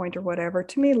price point or whatever.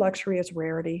 To me, luxury is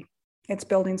rarity. It's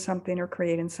building something or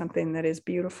creating something that is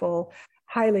beautiful,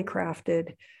 highly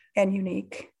crafted and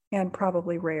unique and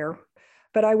probably rare.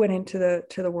 But I went into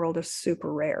the world of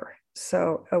super rare.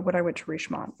 So when I went to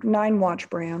Richemont, 9 watch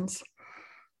brands,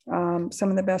 some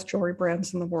of the best jewelry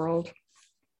brands in the world.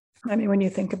 I mean, when you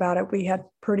think about it, we had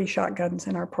pretty shotguns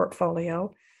in our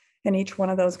portfolio. And each one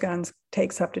of those guns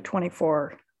takes up to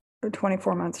 24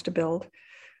 months to build,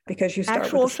 because you start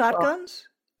Actual with shotguns?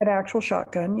 an actual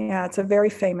shotgun. Yeah, it's a very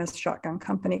famous shotgun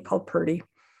company called Purdy.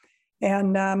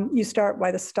 And you start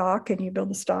by the stock, and you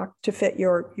build the stock to fit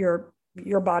your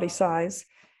body size,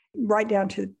 right down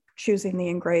to choosing the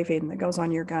engraving that goes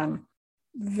on your gun.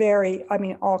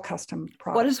 All custom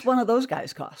product. What does one of those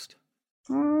guys cost?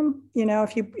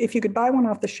 If you could buy one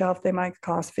off the shelf, they might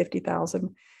cost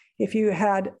 $50,000. If you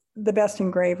had the best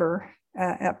engraver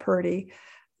at Purdy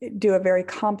do a very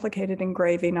complicated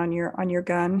engraving on your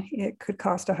gun, it could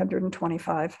cost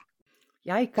 $125,000.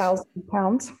 Yikes.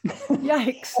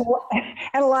 Yikes.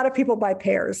 And a lot of people buy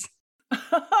pairs.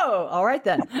 Oh, all right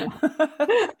then.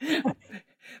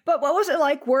 But what was it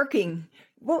like working?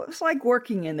 What was it like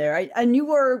working in there? And you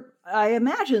were, I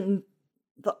imagine,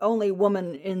 the only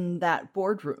woman in that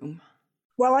boardroom.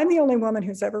 Well, I'm the only woman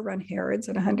who's ever run Harrods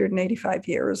in 185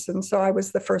 years. And so I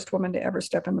was the first woman to ever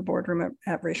step in the boardroom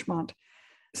at Richemont.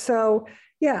 So,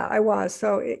 yeah, I was.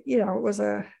 So, it was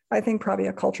I think probably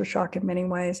a culture shock in many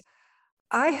ways.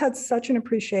 I had such an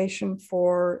appreciation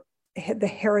for the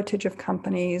heritage of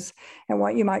companies and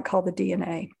what you might call the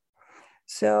DNA.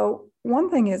 So one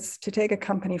thing is to take a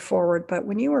company forward, but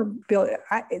when you are building,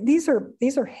 these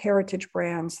are heritage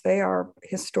brands. They are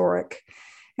historic.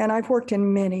 And I've worked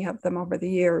in many of them over the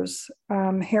years.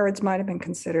 Harrods might have been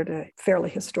considered a fairly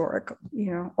historic,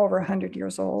 over 100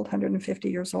 years old, 150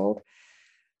 years old.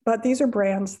 But these are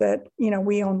brands that,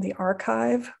 we own the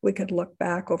archive. We could look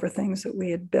back over things that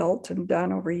we had built and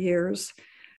done over years,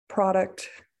 product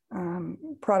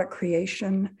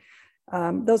creation.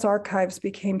 Those archives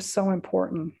became so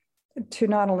important to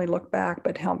not only look back,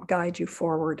 but help guide you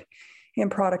forward in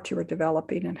product you were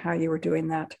developing and how you were doing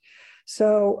that.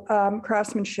 So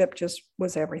craftsmanship just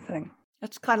was everything.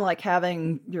 That's kind of like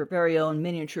having your very own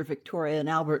miniature Victoria and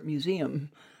Albert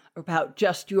Museum about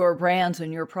just your brands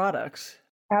and your products.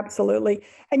 Absolutely.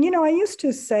 And, I used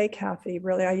to say, Kathy,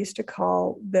 really, I used to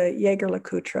call the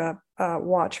Jaeger-LeCoultre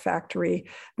watch factory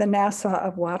the NASA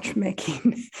of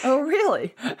watchmaking. Oh,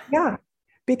 really? Yeah,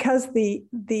 because the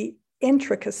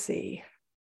intricacy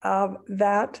of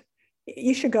that,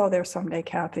 you should go there someday,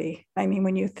 Kathy. I mean,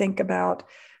 when you think about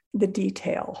the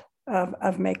detail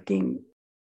of making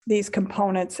these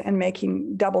components and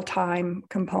making double time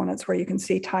components where you can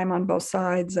see time on both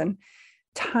sides and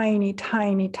tiny,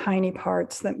 tiny, tiny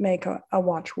parts that make a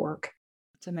watch work.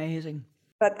 It's amazing.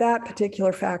 But that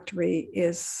particular factory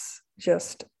is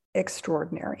just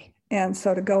extraordinary. And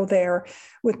so to go there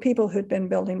with people who'd been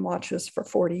building watches for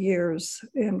 40 years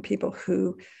and people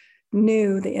who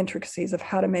knew the intricacies of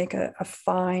how to make a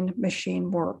fine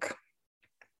machine work,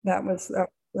 that was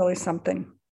really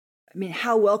something. I mean,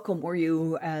 how welcome were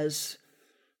you as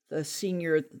the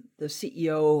CEO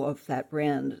of that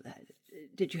brand?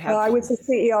 Did you have? Well, I was the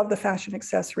CEO of the fashion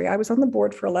accessory. I was on the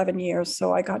board for 11 years,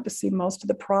 so I got to see most of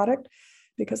the product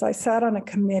because I sat on a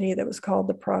committee that was called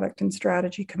the Product and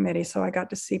Strategy Committee. So I got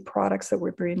to see products that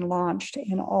were being launched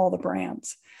in all the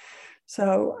brands.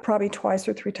 So probably twice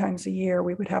or three times a year,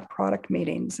 we would have product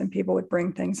meetings and people would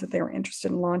bring things that they were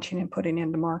interested in launching and putting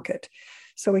into market.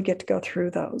 So we get to go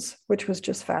through those, which was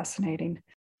just fascinating.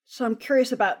 So I'm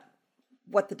curious about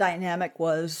what the dynamic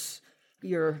was.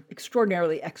 You're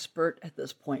extraordinarily expert at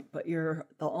this point, but you're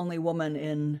the only woman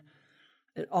in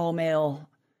an all-male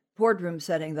boardroom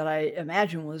setting that I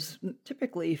imagine was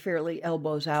typically fairly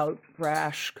elbows out,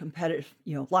 brash, competitive,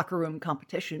 locker room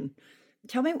competition.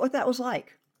 Tell me what that was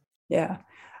like. Yeah.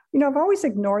 I've always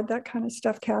ignored that kind of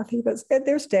stuff, Kathy, but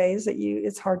there's days that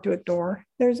it's hard to ignore.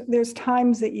 There's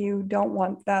times that you don't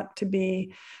want that to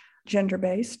be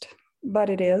gender-based, but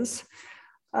it is.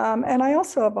 And I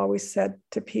also have always said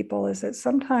to people is that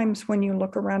sometimes when you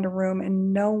look around a room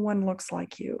and no one looks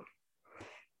like you,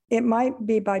 it might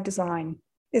be by design.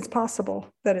 It's possible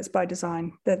that it's by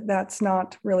design, that's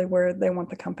not really where they want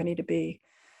the company to be.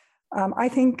 I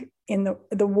think in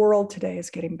the world today is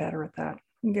getting better at that.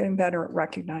 We're getting better at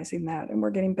recognizing that. And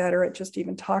we're getting better at just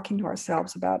even talking to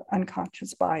ourselves about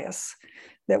unconscious bias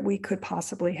that we could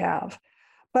possibly have.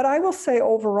 But I will say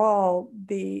overall,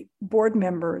 the board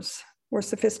members were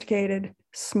sophisticated,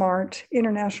 smart,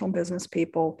 international business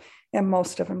people, and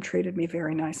most of them treated me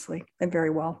very nicely and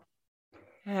very well.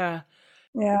 Yeah.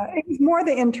 Yeah, it was more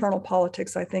the internal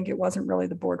politics, I think. It wasn't really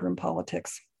the boardroom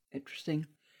politics. Interesting.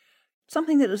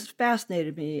 Something that has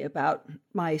fascinated me about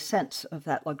my sense of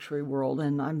that luxury world,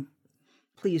 and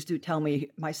please do tell me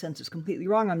my sense is completely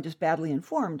wrong, I'm just badly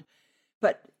informed.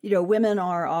 But, women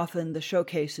are often the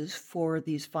showcases for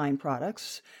these fine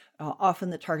products, often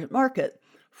the target market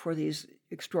for these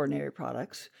extraordinary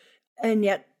products. And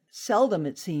yet seldom,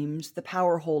 it seems, the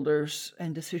power holders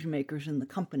and decision makers in the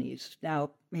companies.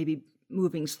 Now, maybe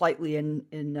moving slightly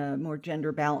in a more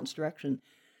gender balanced direction.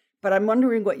 But I'm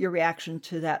wondering what your reaction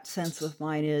to that sense of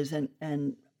mine is.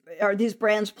 And are these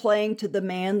brands playing to the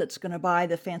man that's going to buy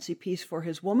the fancy piece for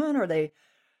his woman? Or are they,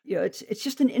 it's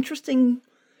just an interesting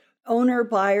owner,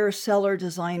 buyer, seller,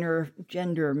 designer,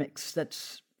 gender mix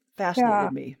that's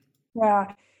fascinated me.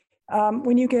 Yeah.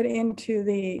 When you get into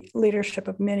the leadership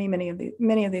of many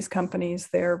of these companies,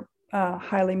 they're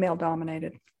highly male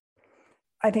dominated.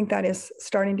 I think that is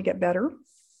starting to get better.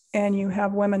 And you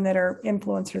have women that are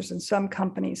influencers in some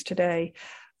companies today,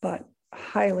 but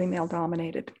highly male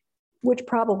dominated, which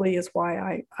probably is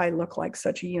why I look like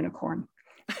such a unicorn.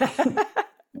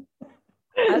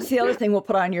 That's the other thing we'll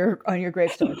put on your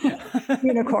gravestone.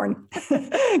 Unicorn.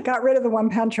 Got rid of the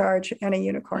 £1 charge and a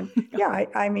unicorn. Yeah,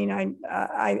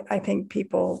 I think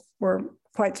people were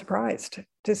quite surprised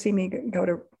to see me go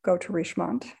to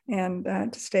Richemont and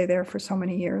to stay there for so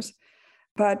many years.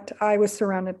 But I was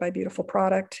surrounded by beautiful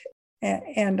product,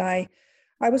 and I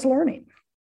was learning.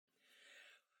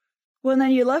 Well,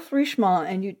 then you left Richemont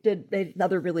and you made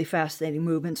another really fascinating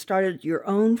move and started your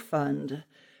own fund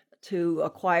to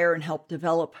acquire and help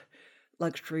develop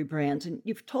luxury brands. And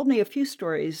you've told me a few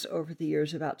stories over the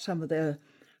years about some of the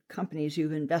companies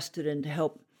you've invested in to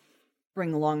help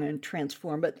bring along and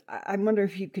transform. But I wonder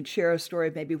if you could share a story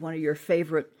of maybe one of your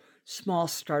favorite small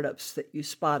startups that you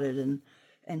spotted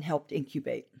and helped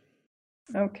incubate.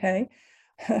 Okay.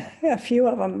 A few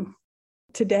of them.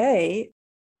 Today,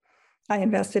 I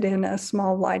invested in a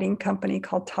small lighting company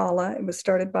called Tala. It was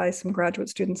started by some graduate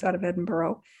students out of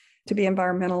Edinburgh to be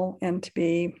environmental and to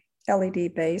be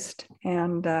LED based.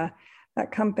 And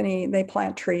that company, they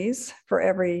plant trees for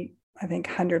every, I think,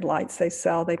 100 lights they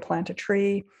sell. They plant a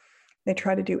tree. They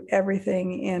try to do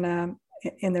everything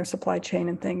in their supply chain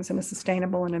and things in a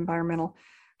sustainable and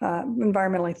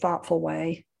environmentally thoughtful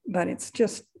way. But it's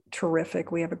just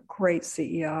terrific. We have a great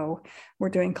CEO. We're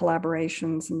doing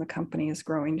collaborations, and the company is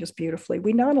growing just beautifully.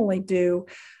 We not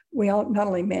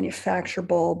only manufacture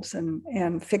bulbs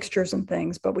and fixtures and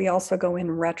things, but we also go in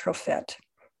and retrofit.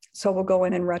 So we'll go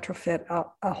in and retrofit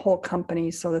a whole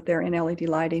company so that they're in LED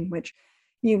lighting, which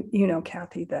you know,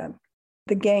 Kathy, the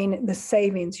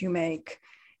savings you make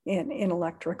in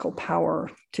electrical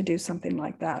power to do something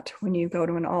like that when you go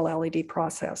to an all LED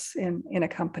process in a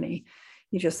company.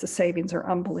 The savings are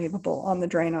unbelievable on the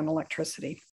drain on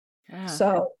electricity. Yeah.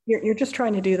 So you're just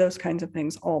trying to do those kinds of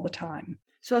things all the time.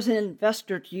 So as an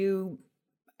investor,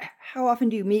 how often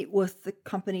do you meet with the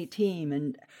company team?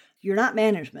 And you're not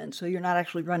management, so you're not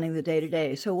actually running the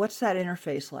day-to-day. So what's that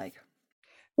interface like?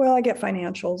 Well, I get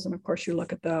financials, and of course you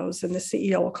look at those, and the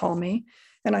CEO will call me,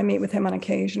 and I meet with him on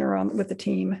occasion or with the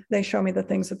team. They show me the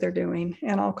things that they're doing,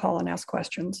 and I'll call and ask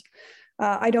questions.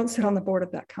 I don't sit on the board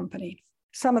of that company.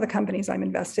 Some of the companies I'm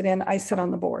invested in, I sit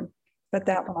on the board, but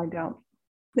that one I don't.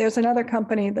 There's another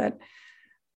company that,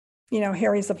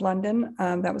 Harry's of London.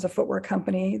 That was a footwear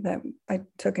company that I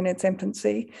took in its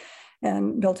infancy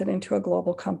and built it into a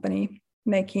global company,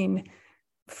 making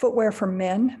footwear for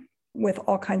men with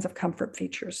all kinds of comfort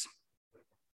features.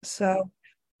 So,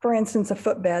 for instance, a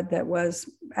footbed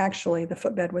the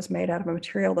footbed was made out of a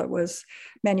material that was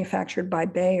manufactured by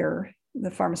Bayer,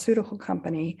 the pharmaceutical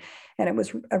company, and it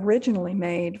was originally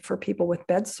made for people with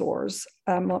bed sores,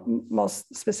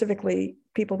 most specifically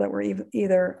people that were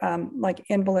either like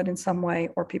invalid in some way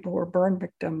or people who were burn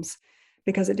victims,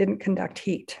 because it didn't conduct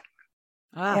heat.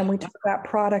 And we took that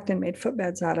product and made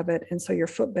footbeds out of it. And so your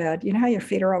footbed, you know how your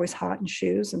feet are always hot in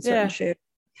shoes and certain shoes?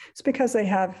 It's because they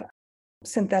have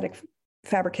synthetic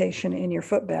fabrication in your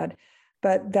footbed,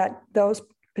 but those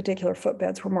particular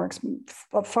footbeds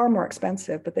were far more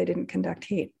expensive, but they didn't conduct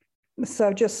heat.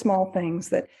 So just small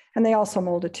things and they also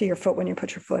molded to your foot when you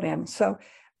put your foot in. So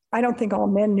I don't think all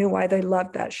men knew why they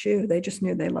loved that shoe. They just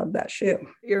knew they loved that shoe.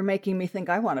 You're making me think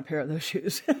I want a pair of those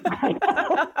shoes.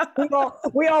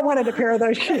 we all wanted a pair of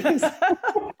those shoes.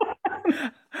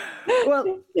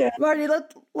 Well, Marty,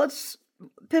 let's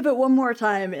pivot one more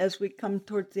time as we come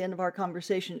towards the end of our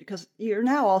conversation, because you're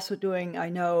now also doing, I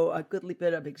know, a goodly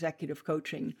bit of executive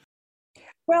coaching.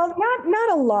 Well,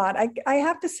 not a lot. I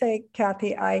have to say,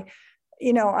 Kathy, I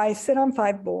sit on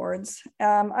 5 boards.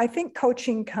 I think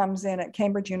coaching comes in at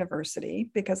Cambridge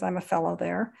University because I'm a fellow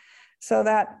there. So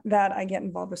that I get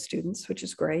involved with students, which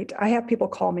is great. I have people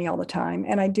call me all the time,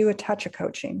 and I do a touch of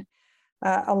coaching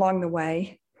along the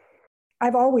way.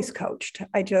 I've always coached.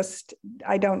 I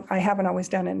haven't always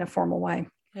done it in a formal way.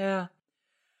 Yeah.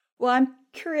 Well, I'm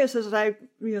curious as I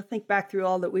think back through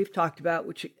all that we've talked about,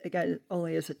 which again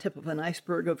only is a tip of an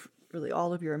iceberg of really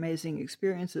all of your amazing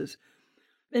experiences.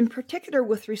 In particular,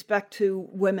 with respect to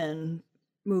women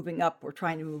moving up or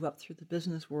trying to move up through the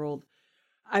business world,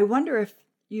 I wonder if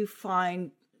you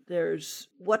find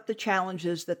what the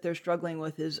challenges that they're struggling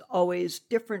with is always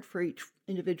different for each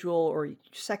individual or each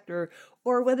sector,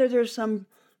 or whether there's some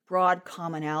broad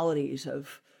commonalities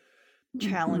of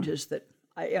challenges that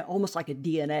almost like a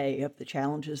DNA of the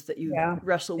challenges that you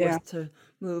wrestle with to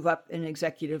move up in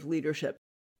executive leadership.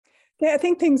 Yeah, I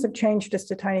think things have changed just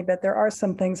a tiny bit. There are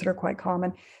some things that are quite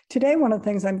common. Today, one of the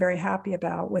things I'm very happy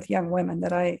about with young women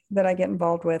that I get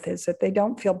involved with is that they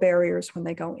don't feel barriers when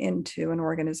they go into an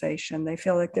organization. They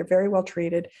feel like they're very well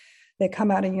treated. They come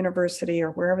out of university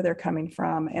or wherever they're coming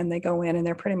from, and they go in and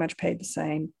they're pretty much paid the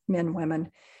same, men,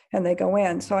 women, and they go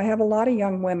in. So I have a lot of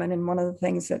young women. And one of the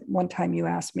things that one time you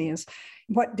asked me is,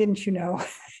 what didn't you know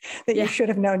that you should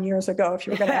have known years ago if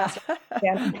you were going to ask?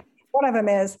 And one of them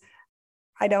is,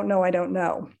 I don't know. I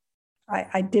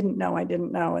didn't know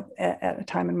at a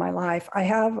time in my life. I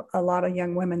have a lot of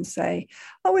young women say,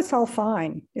 oh, it's all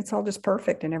fine. It's all just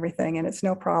perfect and everything, and it's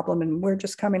no problem, and we're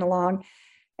just coming along.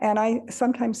 And I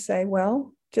sometimes say,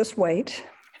 well, just wait.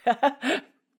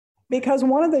 Because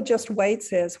one of the just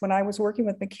waits is when I was working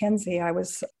with McKinsey,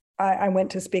 I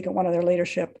went to speak at one of their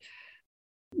leadership.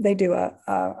 They do a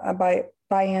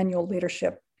biannual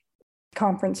leadership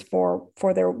conference for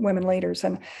their women leaders.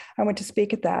 And I went to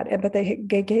speak at that, but they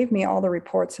gave me all the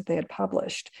reports that they had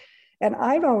published. And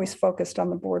I've always focused on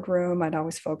the boardroom. I'd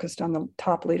always focused on the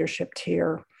top leadership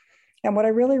tier. And what I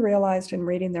really realized in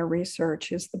reading their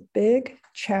research is the big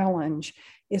challenge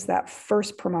is that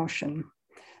first promotion,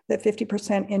 that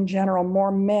 50% in general,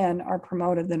 more men are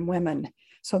promoted than women.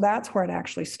 So that's where it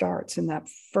actually starts, in that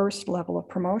first level of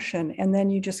promotion. And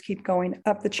then you just keep going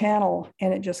up the channel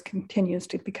and it just continues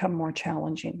to become more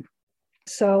challenging.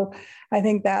 So I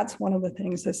think that's one of the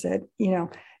things that said,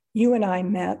 you and I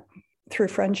met through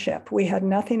friendship. We had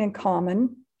nothing in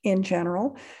common in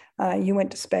general. You went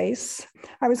to space.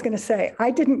 I was going to say, I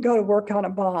didn't go to work on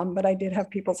a bomb, but I did have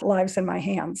people's lives in my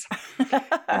hands.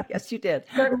 Yes, you did.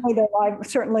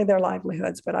 Certainly their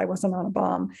livelihoods, but I wasn't on a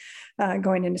bomb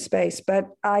going into space. But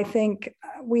I think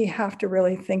we have to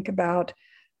really think about,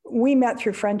 we met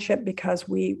through friendship because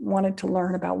we wanted to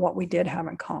learn about what we did have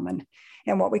in common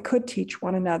and what we could teach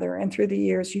one another. And through the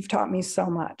years, you've taught me so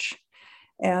much,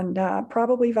 and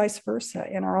probably vice versa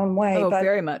in our own way. Oh,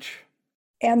 very much.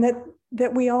 And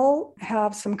that we all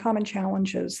have some common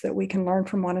challenges that we can learn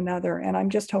from one another. And I'm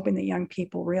just hoping that young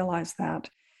people realize that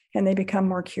and they become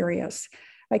more curious.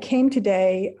 I came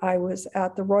today, I was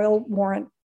at the Royal Warrant.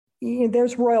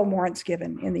 There's royal warrants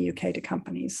given in the UK to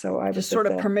companies. So I was just sort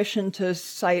of permission to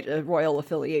cite a royal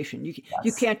affiliation.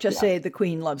 You can't just say the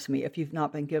Queen loves me if you've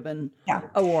not been given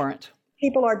a warrant.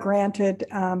 People are granted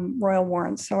royal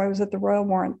warrants. So I was at the Royal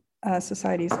Warrant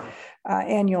Society's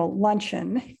annual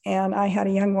luncheon, and I had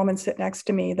a young woman sit next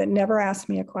to me that never asked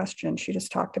me a question. She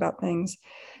just talked about things,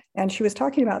 and she was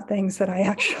talking about things that I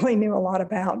actually knew a lot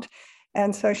about.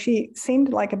 And so she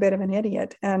seemed like a bit of an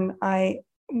idiot. And I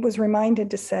was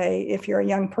reminded to say, if you're a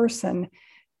young person,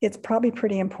 it's probably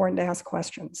pretty important to ask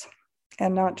questions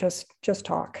and not just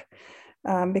talk,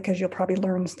 because you'll probably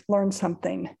learn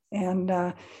something.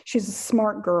 And she's a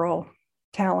smart girl,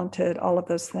 talented, all of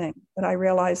those things. But I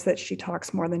realize that she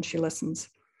talks more than she listens.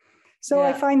 So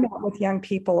I find that with young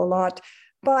people a lot.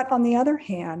 But on the other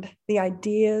hand, the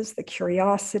ideas, the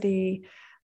curiosity,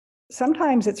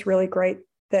 sometimes it's really great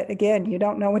that, again, you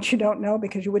don't know what you don't know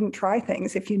because you wouldn't try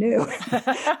things if you knew.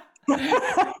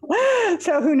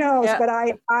 So who knows? Yeah. But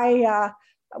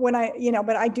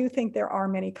I do think there are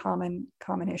many common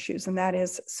issues. And that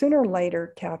is, sooner or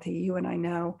later, Kathy, you and I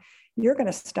know, you're going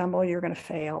to stumble, you're going to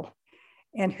fail.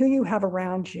 And who you have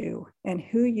around you and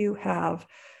who you have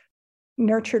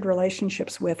nurtured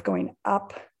relationships with going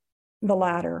up the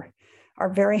ladder are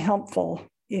very helpful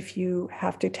if you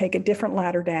have to take a different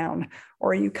ladder down,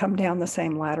 or you come down the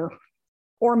same ladder,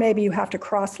 or maybe you have to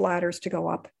cross ladders to go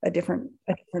up a different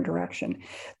direction.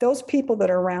 Those people that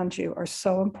are around you are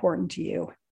so important to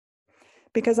you,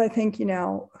 because I think, in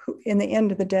the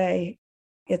end of the day,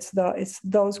 it's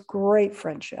those great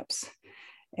friendships,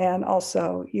 and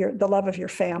also the love of your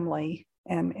family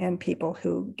and people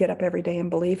who get up every day and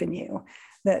believe in you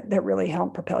that really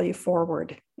help propel you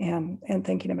forward, and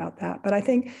thinking about that. But I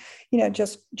think,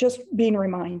 just being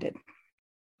reminded.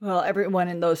 Well, everyone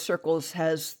in those circles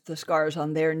has the scars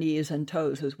on their knees and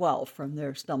toes as well from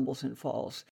their stumbles and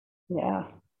falls. Yeah.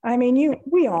 I mean,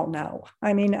 we all know.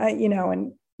 I mean,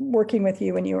 and working with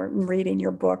you when you were reading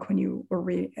your book, when you were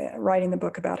writing the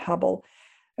book about Hubble,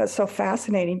 it's so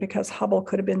fascinating because Hubble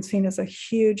could have been seen as a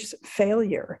huge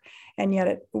failure. And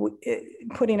yet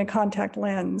putting a contact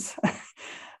lens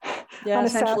Yeah, on a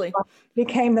essentially. satellite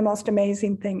became the most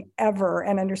amazing thing ever,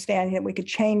 and understanding that we could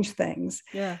change things.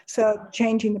 Yeah. So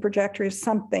changing the trajectory is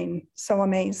something so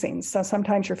amazing. So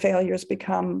sometimes your failures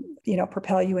become,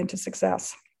 propel you into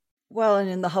success. Well, and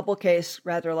in the Hubble case,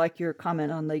 rather like your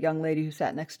comment on the young lady who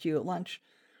sat next to you at lunch,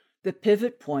 the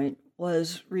pivot point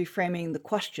was reframing the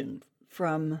question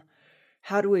from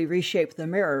how do we reshape the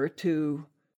mirror to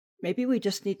maybe we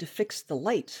just need to fix the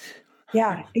light.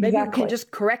 Yeah, exactly. Maybe we can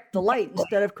just correct the light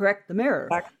instead of correct the mirror.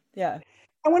 Exactly. Yeah.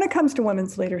 And when it comes to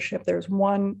women's leadership, there's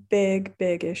one big,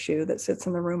 big issue that sits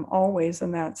in the room always,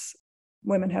 and that's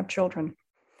women have children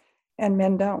and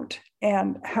men don't.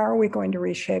 And how are we going to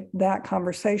reshape that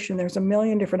conversation? There's a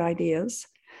million different ideas.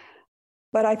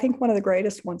 But I think one of the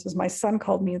greatest ones is my son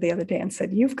called me the other day and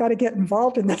said, "You've got to get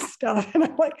involved in this stuff." And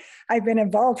I'm like, "I've been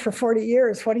involved for 40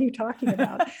 years. What are you talking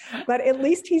about?" But at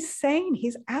least he's saying,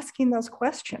 he's asking those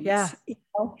questions. Yeah.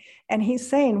 And he's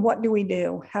saying, what do we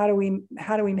do? How do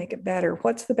we make it better?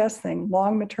 What's the best thing?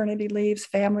 Long maternity leaves,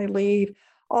 family leave,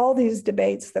 all these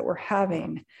debates that we're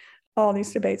having,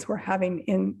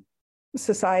 in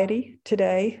society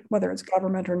today, whether it's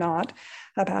government or not,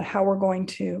 about how we're going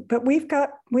to, but we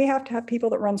have to have people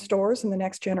that run stores in the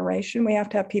next generation. We have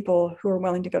to have people who are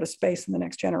willing to go to space in the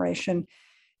next generation,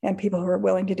 and people who are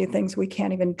willing to do things we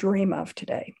can't even dream of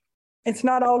today. It's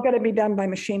not all going to be done by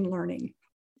machine learning.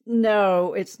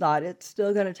 No, it's not. It's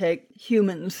still going to take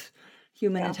human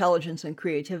intelligence and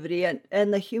creativity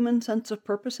and the human sense of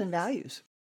purpose and values.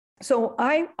 So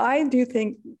I do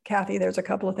think, Kathy, there's a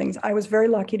couple of things. I was very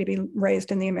lucky to be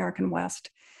raised in the American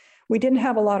West. We didn't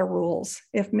have a lot of rules.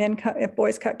 If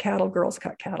boys cut cattle, girls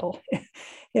cut cattle.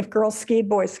 If girls skied,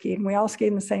 boys skied, and we all skied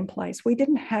in the same place. We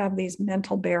didn't have these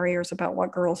mental barriers about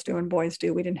what girls do and boys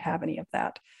do. We didn't have any of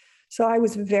that. So I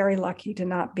was very lucky to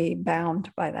not be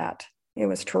bound by that. It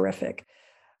was terrific.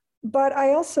 But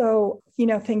I also,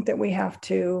 think that we have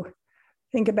to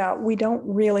think about, we don't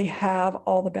really have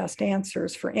all the best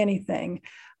answers for anything.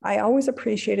 I always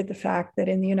appreciated the fact that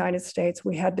in the United States,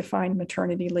 we had defined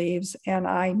maternity leaves, and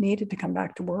I needed to come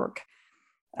back to work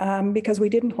because we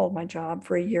didn't hold my job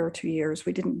for a year or 2 years.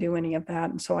 We didn't do any of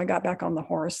that. And so I got back on the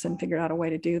horse and figured out a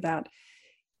way to do that.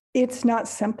 It's not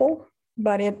simple,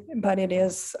 but it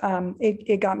is,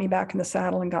 it got me back in the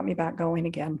saddle and got me back going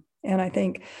again. And I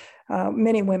think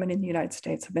many women in the United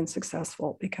States have been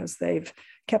successful because they've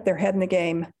kept their head in the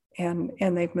game and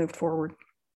they've moved forward.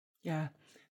 Yeah.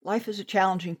 Life is a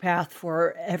challenging path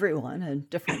for everyone and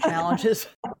different challenges.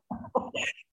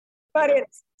 But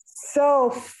it's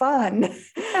so fun.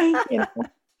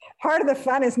 Part of the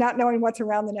fun is not knowing what's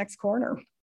around the next corner.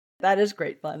 That is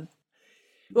great fun.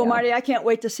 Well, yeah. Marty, I can't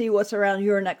wait to see what's around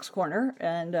your next corner.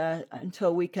 And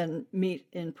until we can meet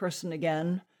in person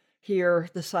again, here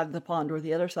this side of the pond or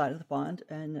the other side of the pond,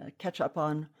 and catch up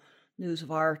on news of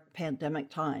our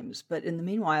pandemic times. But in the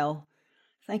meanwhile,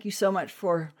 thank you so much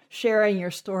for sharing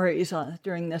your stories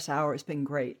during this hour. It's been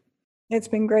great. It's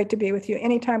been great to be with you.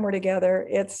 Anytime we're together,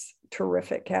 it's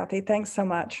terrific, Kathy. Thanks so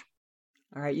much.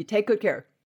 All right, you take good care.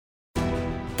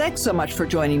 Thanks so much for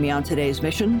joining me on today's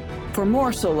mission. For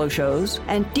more solo shows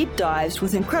and deep dives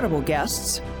with incredible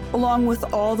guests, along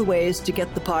with all the ways to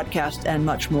get the podcast and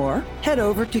much more, head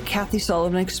over to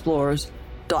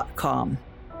KathySullivanExplores.com.